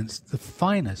clients the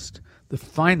finest,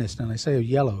 and I say of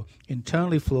yellow,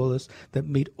 internally flawless, that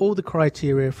meet all the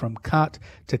criteria from cut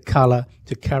to color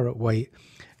to carat weight.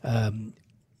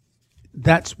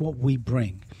 That's what we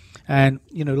bring. And,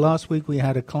 last week we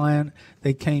had a client,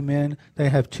 they came in, they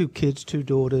have 2 kids, 2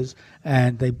 daughters,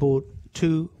 and they bought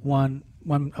a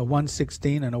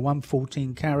 116 and a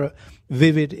 114 carat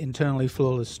vivid, internally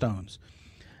flawless stones.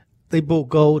 They bought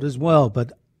gold as well,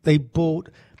 but they bought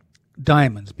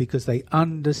diamonds because they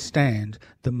understand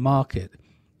the market.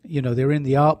 They're in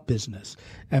the art business.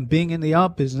 And being in the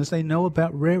art business, they know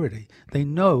about rarity. They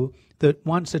know that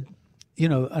once an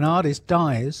artist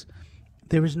dies,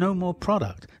 there is no more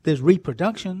product. There's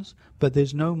reproductions, but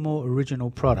there's no more original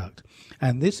product.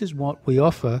 And this is what we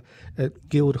offer at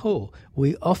Guildhall.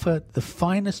 We offer the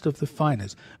finest of the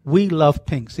finest. We love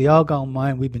pinks. The Argyle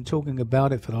Mine, we've been talking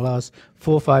about it for the last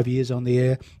 4 or 5 years on the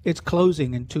air. It's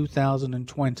closing in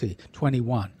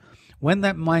 2021. When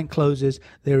that mine closes,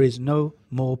 there is no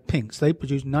more pinks. They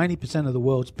produce 90% of the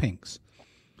world's pinks.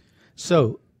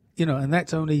 So, and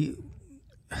that's only,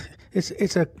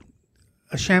 it's a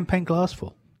champagne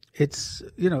glassful. It's,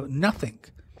 nothing.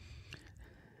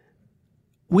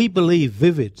 We believe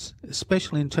vivids,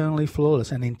 especially internally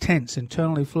flawless and intense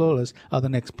internally flawless, are the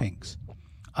next pinks.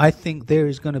 I think there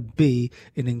is going to be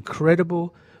an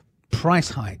incredible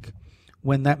price hike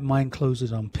when that mine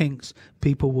closes on pinks.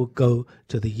 People will go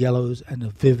to the yellows and the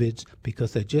vivids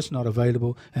because they're just not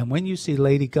available. And when you see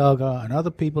Lady Gaga and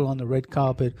other people on the red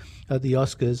carpet at the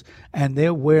Oscars, and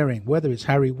they're wearing, whether it's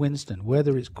Harry Winston,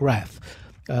 whether it's Graf,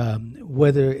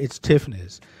 whether it's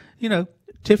Tiffany's,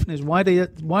 Tiffany's,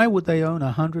 why would they own a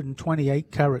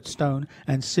 128 carat stone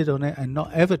and sit on it and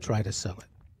not ever try to sell it?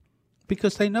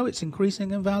 Because they know it's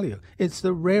increasing in value. It's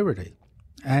the rarity.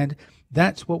 And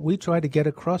that's what we try to get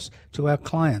across to our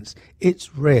clients.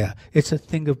 It's rare. It's a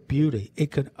thing of beauty.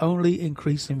 It can only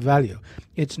increase in value.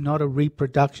 It's not a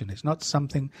reproduction. It's not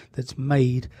something that's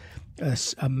made,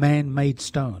 a man-made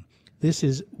stone. This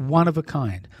is one of a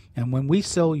kind. And when we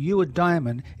sell you a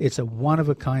diamond, it's a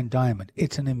one-of-a-kind diamond.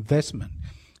 It's an investment.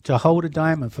 To hold a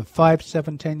diamond for 5,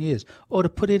 7, 10 years, or to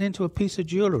put it into a piece of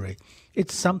jewelry.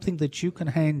 It's something that you can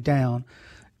hand down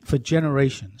for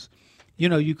generations.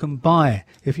 You can buy,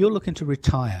 if you're looking to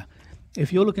retire,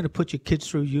 if you're looking to put your kids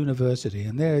through university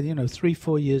and they're, 3,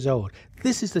 4 years old,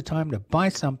 this is the time to buy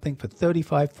something for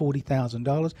 $35,000,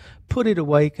 $40,000. Put it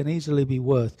away, can easily be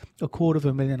worth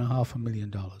 $250,000,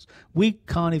 $500,000. We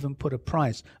can't even put a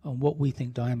price on what we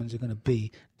think diamonds are going to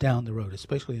be down the road,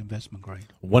 especially investment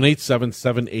grade.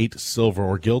 1-877-8-SILVER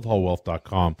or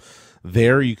guildhallwealth.com.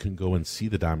 There you can go and see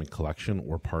the diamond collection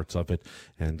or parts of it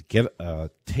and get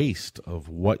a taste of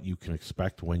what you can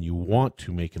expect when you want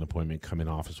to make an appointment, come in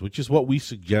office, which is what we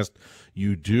suggest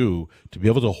you do to be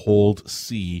able to hold,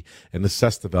 see, and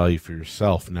assess the value for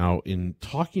yourself. Now, in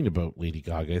talking about Lady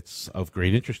Gaga, it's of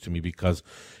great interest to me because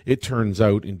it turns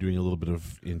out, in doing a little bit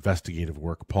of investigative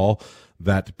work, Paul,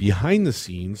 that behind the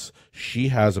scenes, she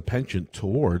has a penchant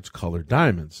towards colored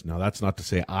diamonds. Now, that's not to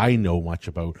say I know much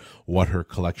about what her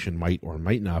collection might or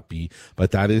might not be,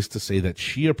 but that is to say that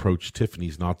she approached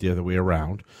Tiffany's, not the other way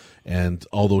around. And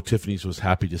although Tiffany's was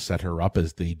happy to set her up,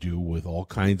 as they do with all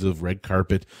kinds of red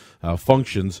carpet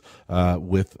functions,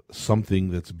 with something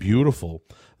that's beautiful,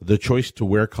 the choice to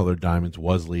wear colored diamonds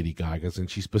was Lady Gaga's, and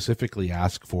she specifically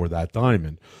asked for that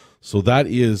diamond. So that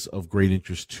is of great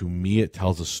interest to me. It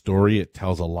tells a story. It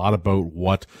tells a lot about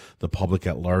what the public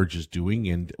at large is doing.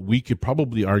 And we could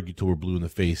probably argue till we're blue in the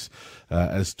face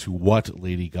as to what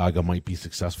Lady Gaga might be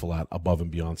successful at above and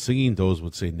beyond singing. Those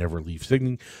would say never leave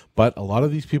singing. But a lot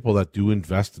of these people that do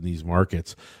invest in these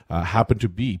markets happen to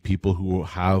be people who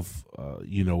have,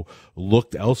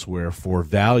 looked elsewhere for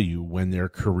value when their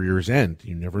careers end.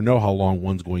 You never know how long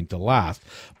one's going to last.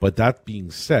 But that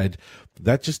being said,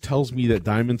 that just tells me that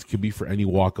diamonds can be for any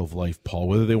walk of life, Paul,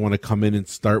 whether they want to come in and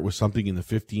start with something in the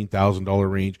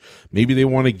 $15,000 range. Maybe they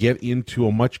want to get into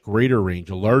a much greater range,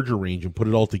 a larger range, and put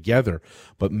it all together.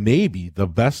 But maybe the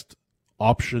best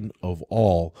option of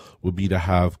all would be to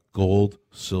have gold,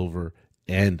 silver,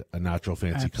 and a natural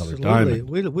fancy colored diamond.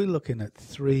 We're looking at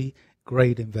 3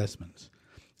 great investments.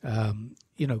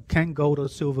 Can gold or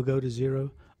silver go to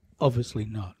zero? Obviously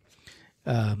not.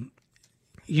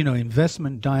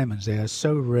 Investment diamonds, they are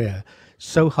so rare,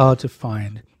 so hard to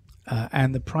find,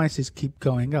 and the prices keep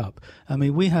going up. I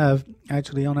mean, we have,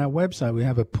 actually on our website, we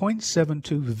have a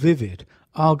 0.72 vivid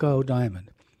Argyle diamond.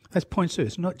 That's 0.2.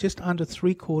 It's not just under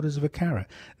 3/4 of a carat.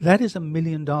 That is $1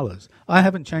 million. I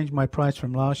haven't changed my price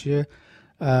from last year.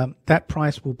 That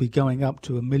price will be going up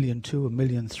to $1.2 million, $1.3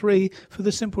 million, for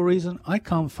the simple reason I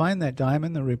can't find that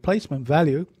diamond. The replacement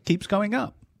value keeps going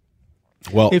up.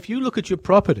 Well, if you look at your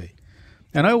property,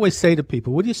 and I always say to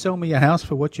people, would you sell me your house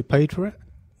for what you paid for it?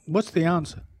 What's the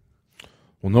answer?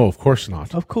 Well, no, of course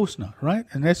not. Of course not, right?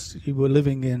 Unless you were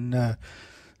living in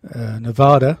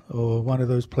Nevada or one of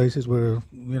those places where,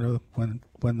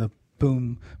 when the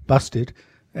boom busted,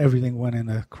 everything went in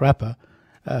a crapper.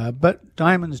 But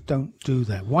diamonds don't do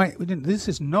that. This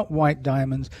is not white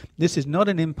diamonds. This is not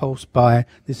an impulse buy.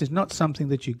 This is not something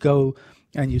that you go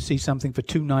and you see something for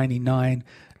 $2.99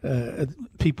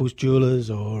 People's Jewelers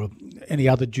or any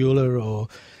other jeweler, or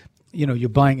you're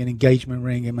buying an engagement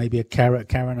ring and maybe a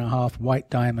carat and a half white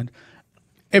diamond.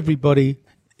 Everybody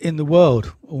in the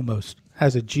world almost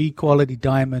has a G quality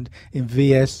diamond in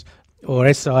VS or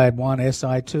SI1,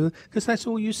 SI2, because that's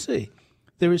all you see.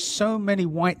 There is so many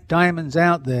white diamonds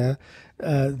out there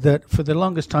that for the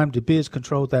longest time De Beers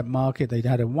controlled that market. They'd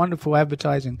had a wonderful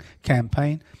advertising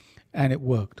campaign, and it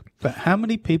worked. But how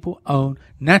many people own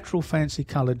natural fancy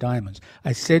colored diamonds?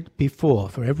 I said before,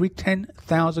 for every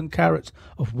 10,000 carats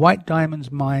of white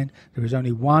diamonds mined, there is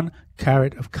only 1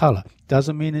 carat of color.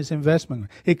 Doesn't mean it's investment.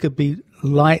 It could be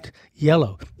light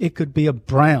yellow. It could be a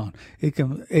brown. It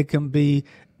can be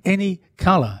any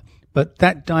color. But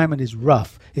that diamond is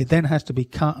rough. It then has to be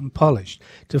cut and polished.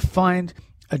 To find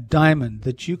a diamond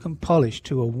that you can polish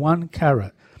to a 1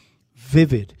 carat,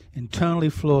 vivid, internally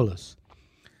flawless,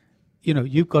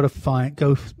 you've got to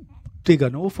go dig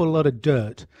an awful lot of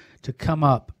dirt to come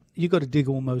up. You've got to dig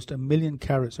almost 1 million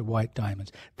carats of white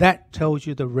diamonds. That tells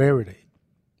you the rarity.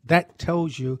 That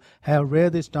tells you how rare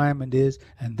this diamond is,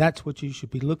 and that's what you should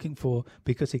be looking for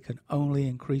because it can only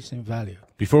increase in value.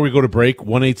 Before we go to break,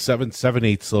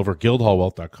 1-877-8-SILVER,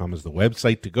 guildhallwealth.com is the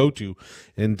website to go to.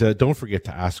 And don't forget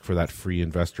to ask for that free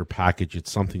investor package.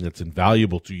 It's something that's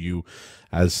invaluable to you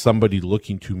as somebody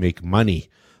looking to make money.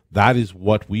 That is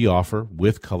what we offer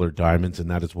with colored diamonds, and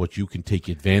that is what you can take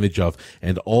advantage of.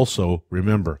 And also,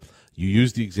 remember, you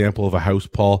used the example of a house,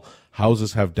 Paul.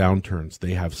 Houses have downturns.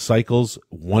 They have cycles.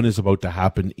 One is about to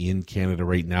happen in Canada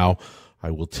right now.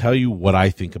 I will tell you what I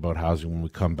think about housing when we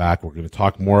come back. We're going to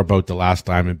talk more about the last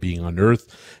diamond being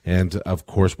unearthed. And, of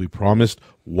course, we promised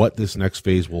what this next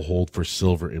phase will hold for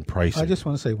silver in pricing. I just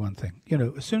want to say one thing. You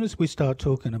know, as soon as we start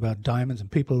talking about diamonds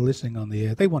and people are listening on the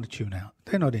air, they want to tune out.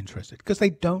 They're not interested because they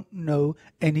don't know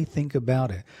anything about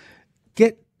it.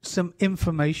 Get some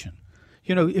information.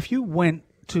 You know, if you went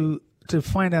to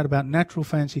find out about natural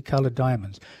fancy colored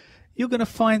diamonds, you're going to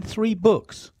find 3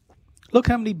 books. Look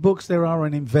how many books there are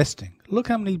on investing. Look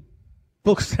how many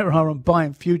books there are on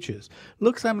buying futures.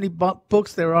 Look how many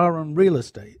books there are on real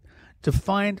estate. To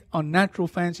find on natural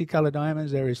fancy colored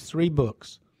diamonds, there is 3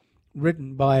 books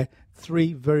written by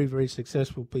 3 very, very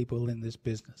successful people in this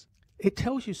business. It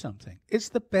tells you something. It's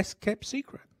the best kept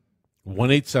secret.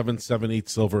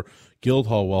 1-877-8-SILVER,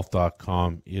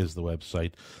 guildhallwealth.com is the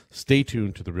website. Stay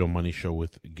tuned to The Real Money Show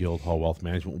with Guildhall Wealth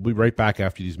Management. We'll be right back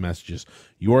after these messages.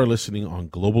 You are listening on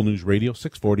Global News Radio,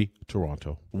 640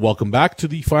 Toronto. Welcome back to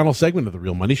the final segment of The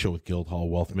Real Money Show with Guildhall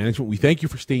Wealth Management. We thank you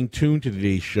for staying tuned to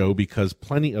today's show because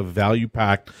plenty of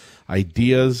value-packed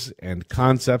ideas and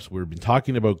concepts. We've been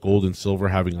talking about gold and silver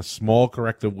having a small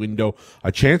corrective window,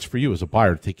 a chance for you as a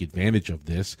buyer to take advantage of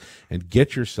this and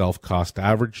get yourself cost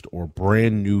averaged or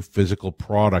brand new physical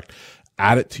product.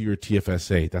 Add it to your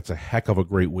TFSA. That's a heck of a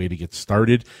great way to get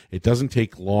started. It doesn't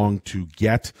take long to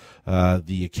get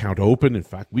the account open. In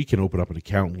fact, we can open up an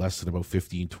account in less than about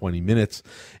 15, 20 minutes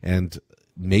and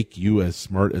make you as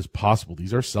smart as possible.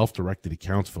 These are self-directed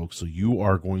accounts, folks, so you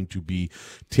are going to be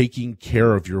taking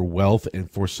care of your wealth, and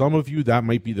for some of you, that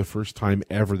might be the first time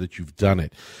ever that you've done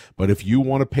it. But if you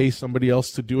want to pay somebody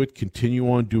else to do it, continue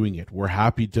on doing it. We're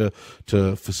happy to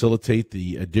facilitate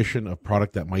the addition of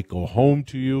product that might go home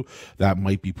to you, that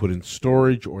might be put in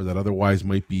storage, or that otherwise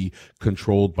might be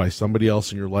controlled by somebody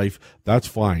else in your life. That's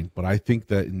fine, but I think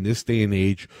that in this day and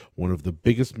age, one of the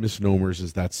biggest misnomers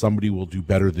is that somebody will do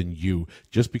better than you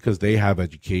just because they have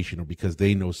education or because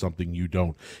they know something you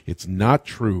don't. It's not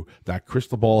true. That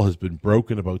crystal ball has been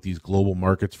broken about these global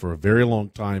markets for a very long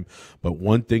time, but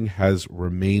one thing has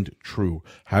remained true.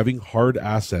 Having hard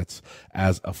assets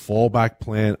as a fallback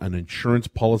plan, an insurance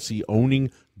policy,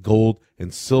 owning gold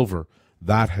and silver,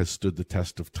 that has stood the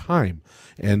test of time.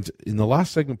 And in the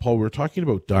last segment, Paul, we were talking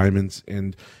about diamonds,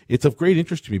 and it's of great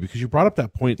interest to me because you brought up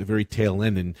that point at the very tail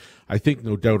end, and I think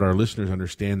no doubt our listeners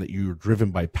understand that you're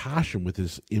driven by passion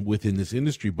within this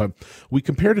industry, but we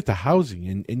compared it to housing,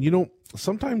 and you know,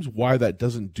 sometimes why that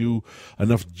doesn't do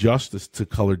enough justice to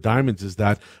colored diamonds is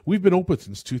that we've been open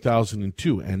since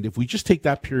 2002, and if we just take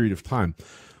that period of time,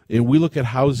 and we look at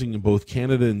housing in both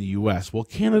Canada and the U.S., well,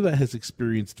 Canada has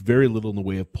experienced very little in the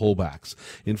way of pullbacks.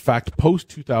 In fact,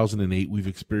 post-2008, we've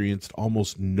experienced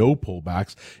almost no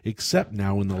pullbacks, except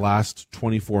now in the last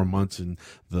 24 months in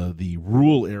the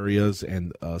rural areas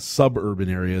and suburban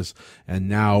areas, and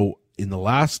now in the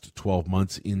last 12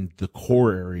 months in the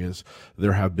core areas,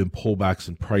 there have been pullbacks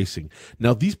in pricing.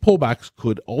 Now, these pullbacks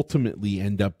could ultimately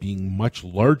end up being much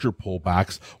larger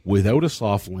pullbacks without a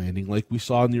soft landing like we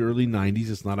saw in the early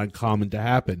 90s. It's not uncommon to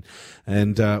happen.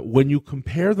 And when you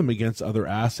compare them against other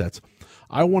assets,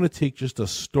 I want to take just a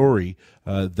story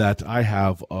that I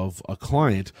have of a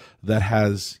client that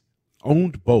has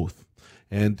owned both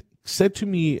and said to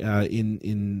me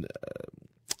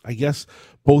I guess,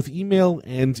 both email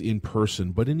and in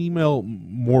person, but in email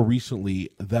more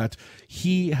recently, that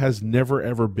he has never,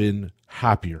 ever been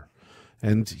happier.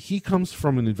 And he comes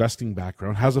from an investing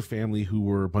background, has a family who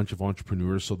were a bunch of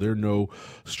entrepreneurs, so they're no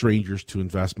strangers to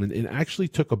investment, and actually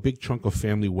took a big chunk of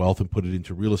family wealth and put it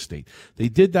into real estate. They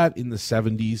did that in the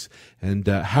 70s and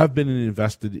have been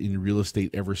invested in real estate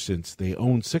ever since. They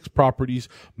own 6 properties,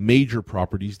 major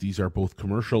properties. These are both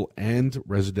commercial and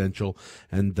residential,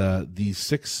 and these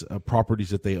 6 properties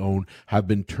that they own have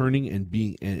been turning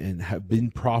and have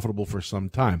been profitable for some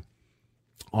time.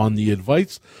 On the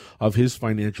advice of his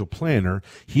financial planner,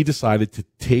 he decided to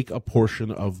take a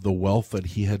portion of the wealth that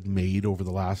he had made over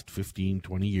the last 15,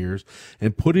 20 years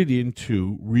and put it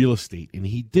into real estate. And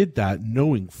he did that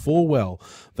knowing full well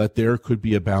that there could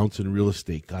be a bounce in real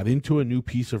estate. Got into a new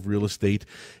piece of real estate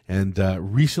and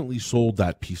recently sold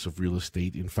that piece of real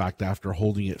estate. In fact, after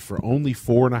holding it for only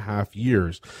 4.5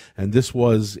 years. And this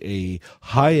was a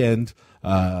high-end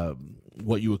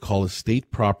what you would call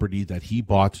estate property that he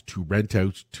bought to rent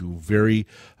out to very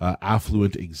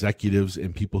affluent executives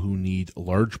and people who need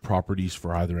large properties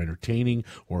for either entertaining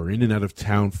or in and out of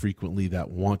town frequently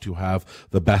that want to have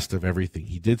the best of everything.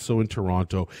 He did so in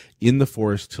Toronto in the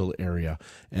Forest Hill area.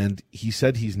 And he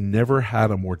said he's never had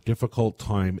a more difficult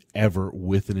time ever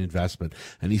with an investment.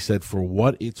 And he said, for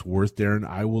what it's worth, Darren,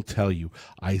 I will tell you,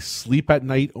 I sleep at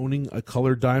night owning a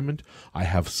colored diamond. I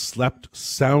have slept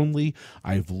soundly.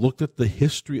 I've looked at the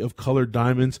history of colored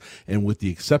diamonds, and with the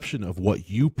exception of what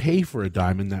you pay for a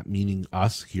diamond, that meaning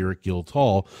us here at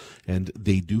Guildhall, and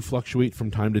they do fluctuate from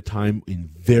time to time in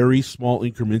very small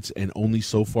increments, and only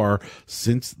so far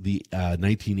since the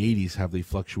 1980s have they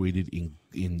fluctuated in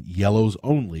yellows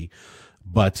only.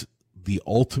 But the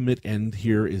ultimate end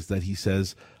here is that he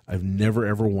says, I've never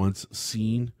ever once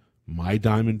seen my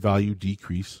diamond value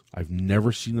decrease. I've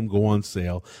never seen them go on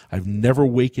sale. I've never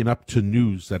waken up to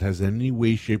news that has in any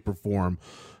way, shape, or form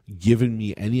given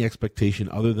me any expectation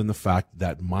other than the fact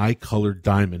that my colored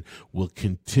diamond will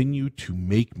continue to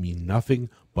make me nothing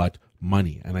but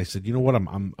money. And I said, you know what,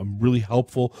 I'm really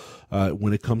helpful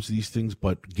when it comes to these things,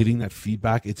 but getting that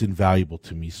feedback, it's invaluable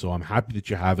to me. So I'm happy that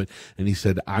you have it. And he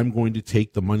said, I'm going to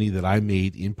take the money that I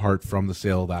made in part from the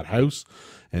sale of that house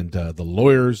and the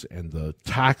lawyers and the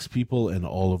tax people and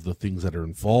all of the things that are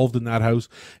involved in that house,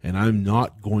 and I'm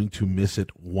not going to miss it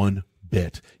one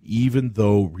bit, even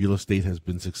though real estate has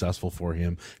been successful for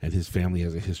him and his family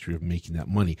has a history of making that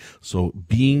money. So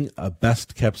being a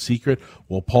best kept secret,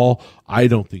 well, Paul, I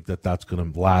don't think that that's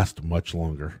going to last much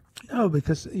longer. No,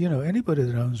 because, anybody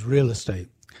that owns real estate,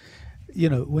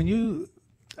 when you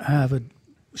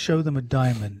show them a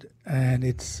diamond and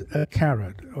it's a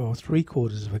carat or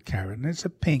 3/4 of a carat and it's a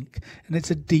pink and it's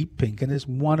a deep pink and it's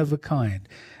one of a kind,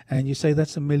 and you say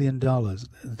that's $1 million,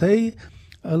 they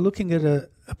are looking at a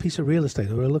piece of real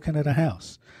estate or are looking at a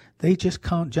house. They just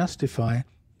can't justify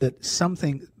that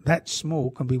something that small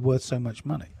can be worth so much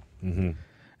money. Mm-hmm.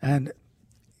 And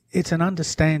it's an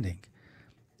understanding.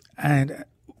 And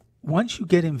once you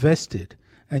get invested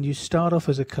and you start off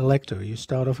as a collector,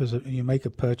 you make a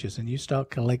purchase and you start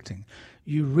collecting,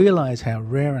 you realize how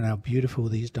rare and how beautiful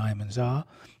these diamonds are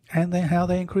and how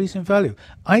they increase in value.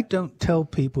 I don't tell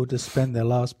people to spend their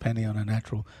last penny on a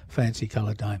natural fancy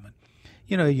color diamond.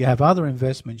 You have other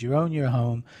investments, you own your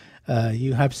home,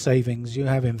 you have savings, you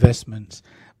have investments,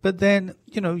 but then,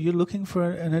 you're looking for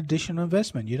an additional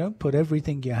investment. You don't put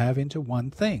everything you have into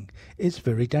one thing. It's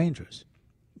very dangerous.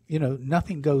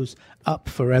 Nothing goes up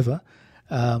forever.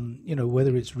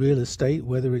 Whether it's real estate,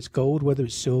 whether it's gold, whether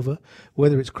it's silver,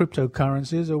 whether it's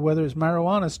cryptocurrencies, or whether it's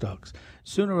marijuana stocks.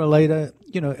 Sooner or later,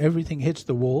 everything hits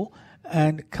the wall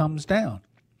and comes down.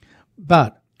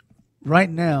 But right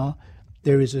now,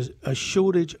 there is a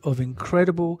shortage of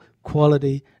incredible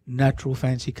quality, natural,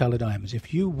 fancy color diamonds.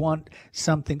 If you want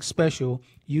something special,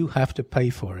 you have to pay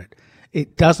for it.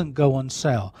 It doesn't go on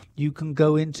sale. You can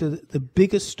go into the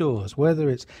biggest stores,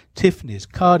 whether it's Tiffany's,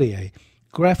 Cartier,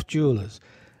 Graf Jewelers.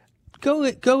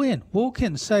 Go in, walk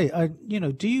in, say,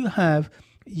 do you have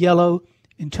yellow,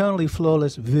 internally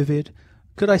flawless, vivid?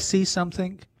 Could I see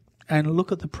something? And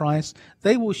look at the price.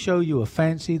 They will show you a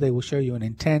fancy, they will show you an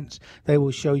intense, they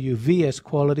will show you VS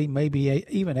quality, maybe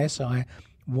even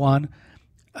SI1,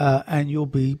 and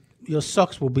your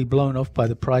socks will be blown off by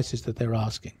the prices that they're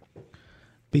asking.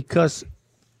 Because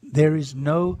there is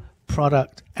no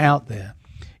product out there.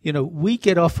 We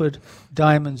get offered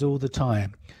diamonds all the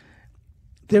time.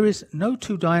 There is no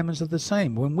two diamonds are the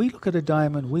same. When we look at a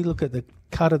diamond, we look at the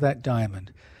cut of that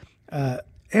diamond.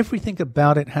 Everything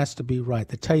about it has to be right.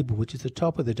 The table, which is the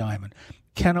top of the diamond,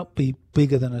 cannot be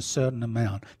bigger than a certain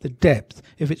amount. The depth,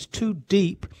 if it's too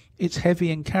deep, it's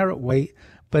heavy in carat weight,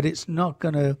 but it's not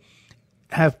going to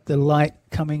have the light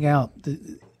coming out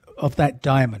of that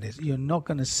diamond. You're not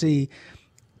going to see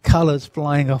colors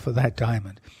flying off of that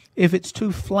diamond. If it's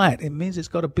too flat, it means it's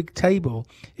got a big table.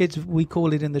 We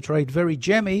call it in the trade very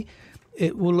gemmy.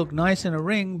 It will look nice in a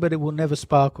ring, but it will never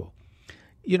sparkle.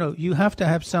 You have to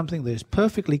have something that is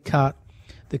perfectly cut.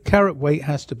 The carat weight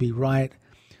has to be right.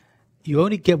 You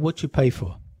only get what you pay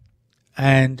for.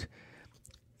 And,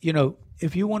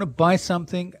 if you want to buy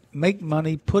something, make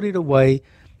money, put it away,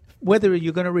 whether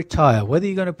you're going to retire, whether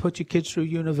you're going to put your kids through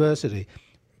university,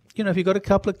 if you've got a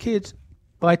couple of kids,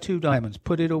 buy 2 diamonds,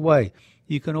 put it away.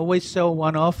 You can always sell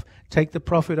one off, take the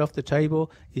profit off the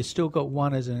table. You still got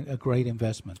one as a great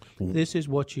investment. This is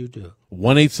what you do.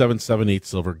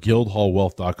 1-877-8-SILVER,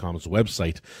 guildhallwealth.com is the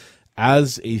website.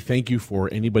 As a thank you for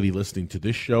anybody listening to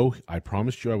this show, I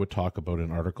promised you I would talk about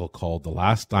an article called The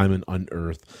Last Diamond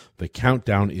Unearthed. The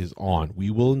countdown is on. We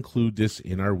will include this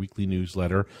in our weekly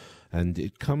newsletter, and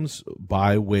it comes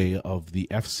by way of the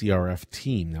FCRF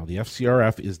team. Now, the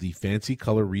FCRF is the Fancy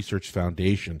Color Research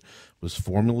Foundation. It was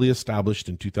formally established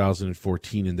in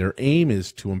 2014, and their aim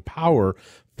is to empower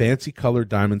fancy color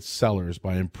diamond sellers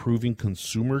by improving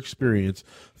consumer experience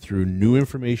through new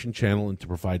information channel and to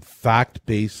provide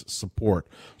fact-based support.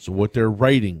 So what they're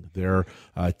writing, their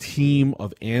team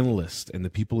of analysts and the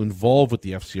people involved with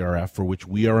the FCRF, for which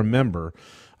we are a member,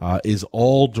 is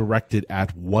all directed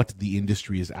at what the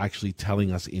industry is actually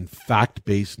telling us in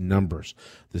fact-based numbers.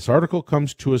 This article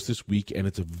comes to us this week, and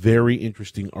it's a very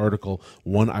interesting article,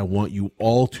 one I want you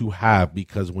all to have,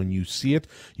 because when you see it,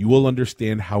 you will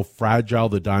understand how fragile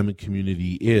the diamond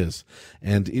community is.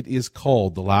 And it is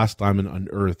called The Last Diamond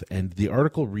Unearthed, and the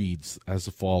article reads as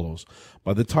follows.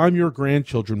 By the time your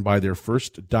grandchildren buy their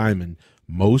first diamond,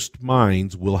 most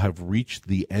mines will have reached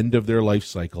the end of their life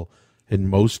cycle, and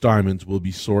most diamonds will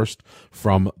be sourced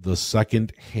from the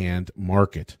second-hand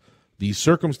market. These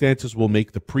circumstances will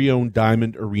make the pre-owned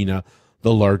diamond arena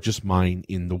the largest mine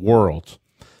in the world.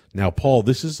 Now, Paul,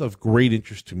 this is of great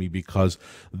interest to me because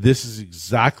this is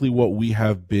exactly what we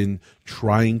have been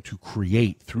trying to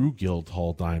create through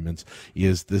Guildhall Diamonds,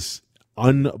 is this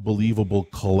unbelievable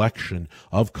collection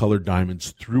of colored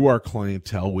diamonds through our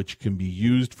clientele, which can be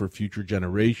used for future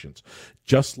generations.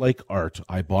 Just like art,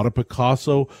 I bought a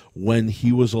Picasso when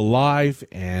he was alive,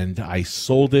 and I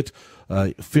sold it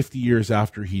 50 years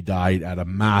after he died at a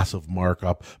massive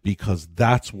markup, because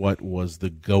that's what was the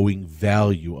going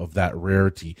value of that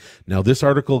rarity. Now, this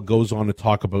article goes on to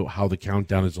talk about how the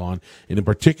countdown is on, and in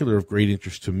particular of great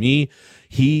interest to me,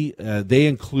 they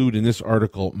include in this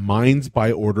article mines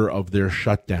by order of their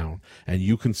shutdown, and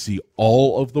you can see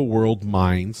all of the world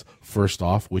mines first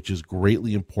off, which is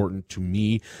greatly important to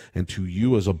me and to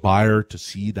you as a buyer to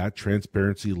see that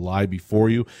transparency lie before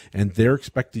you, and their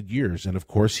expected years. And of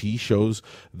course, he shows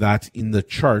that in the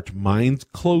chart, mines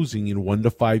closing in 1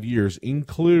 to 5 years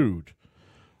include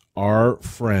our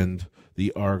friend,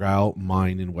 the Argyle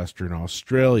mine in Western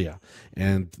Australia.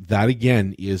 And that,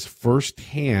 again, is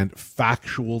first-hand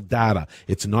factual data.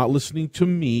 It's not listening to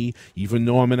me, even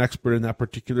though I'm an expert in that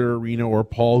particular arena, or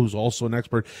Paul, who's also an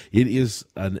expert. It is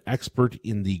an expert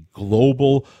in the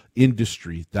global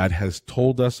industry that has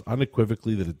told us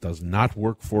unequivocally that it does not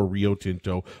work for Rio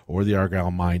Tinto or the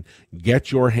Argyle mine. Get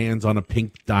your hands on a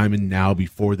pink diamond now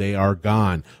before they are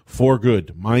gone for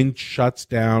good. Mine shuts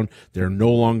down. They're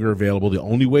no longer available. The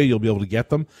only way you'll be able to get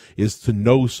them is to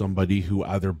know somebody who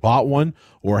either bought one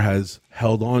or has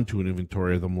held on to an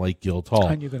inventory of them, like Guildhall.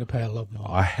 And you're going to pay a lot more.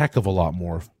 A heck of a lot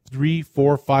more. 3,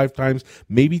 4, 5 times,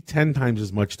 maybe 10 times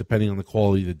as much, depending on the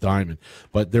quality of the diamond.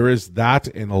 But there is that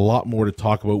and a lot more to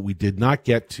talk about. We did not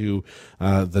get to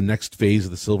the next phase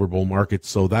of the silver bull market,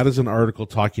 so that is an article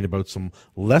talking about some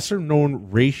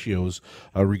lesser-known ratios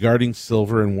regarding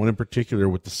silver, and one in particular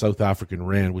with the South African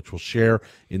rand, which we'll share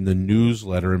in the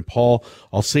newsletter. And Paul,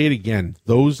 I'll say it again,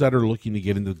 those that are looking to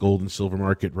get into the gold and silver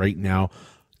market right now,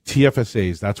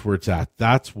 TFSAs, that's where it's at.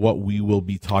 That's what we will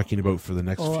be talking about for the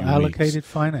next few weeks. Allocated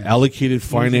finance. Allocated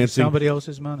financing. Somebody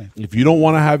else's money. If you don't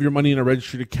want to have your money in a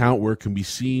registered account where it can be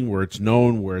seen, where it's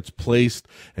known, where it's placed,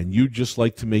 and you'd just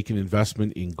like to make an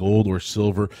investment in gold or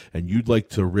silver, and you'd like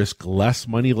to risk less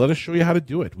money, let us show you how to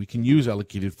do it. We can use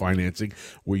allocated financing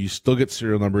where you still get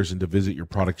serial numbers and to visit your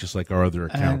product just like our other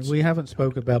accounts. And we haven't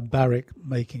spoke about Barrick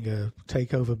making a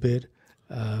takeover bid.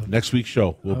 Next week's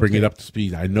show, we'll bring it up to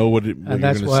speed. I know what you're going to say. And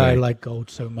that's why I like gold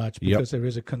so much, because there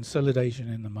is a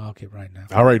consolidation in the market right now.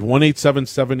 All right,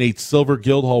 1-877-8-SILVER,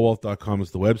 guildhallwealth.com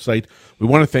is the website. We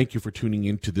want to thank you for tuning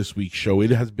in to this week's show.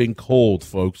 It has been cold,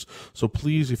 folks. So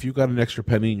please, if you've got an extra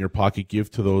penny in your pocket, give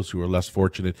to those who are less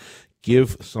fortunate.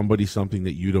 Give somebody something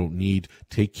that you don't need.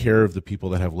 Take care of the people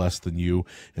that have less than you.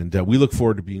 And we look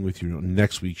forward to being with you on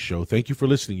next week's show. Thank you for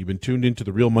listening. You've been tuned into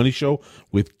The Real Money Show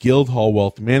with Guildhall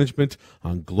Wealth Management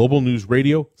on Global News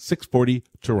Radio, 640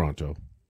 Toronto.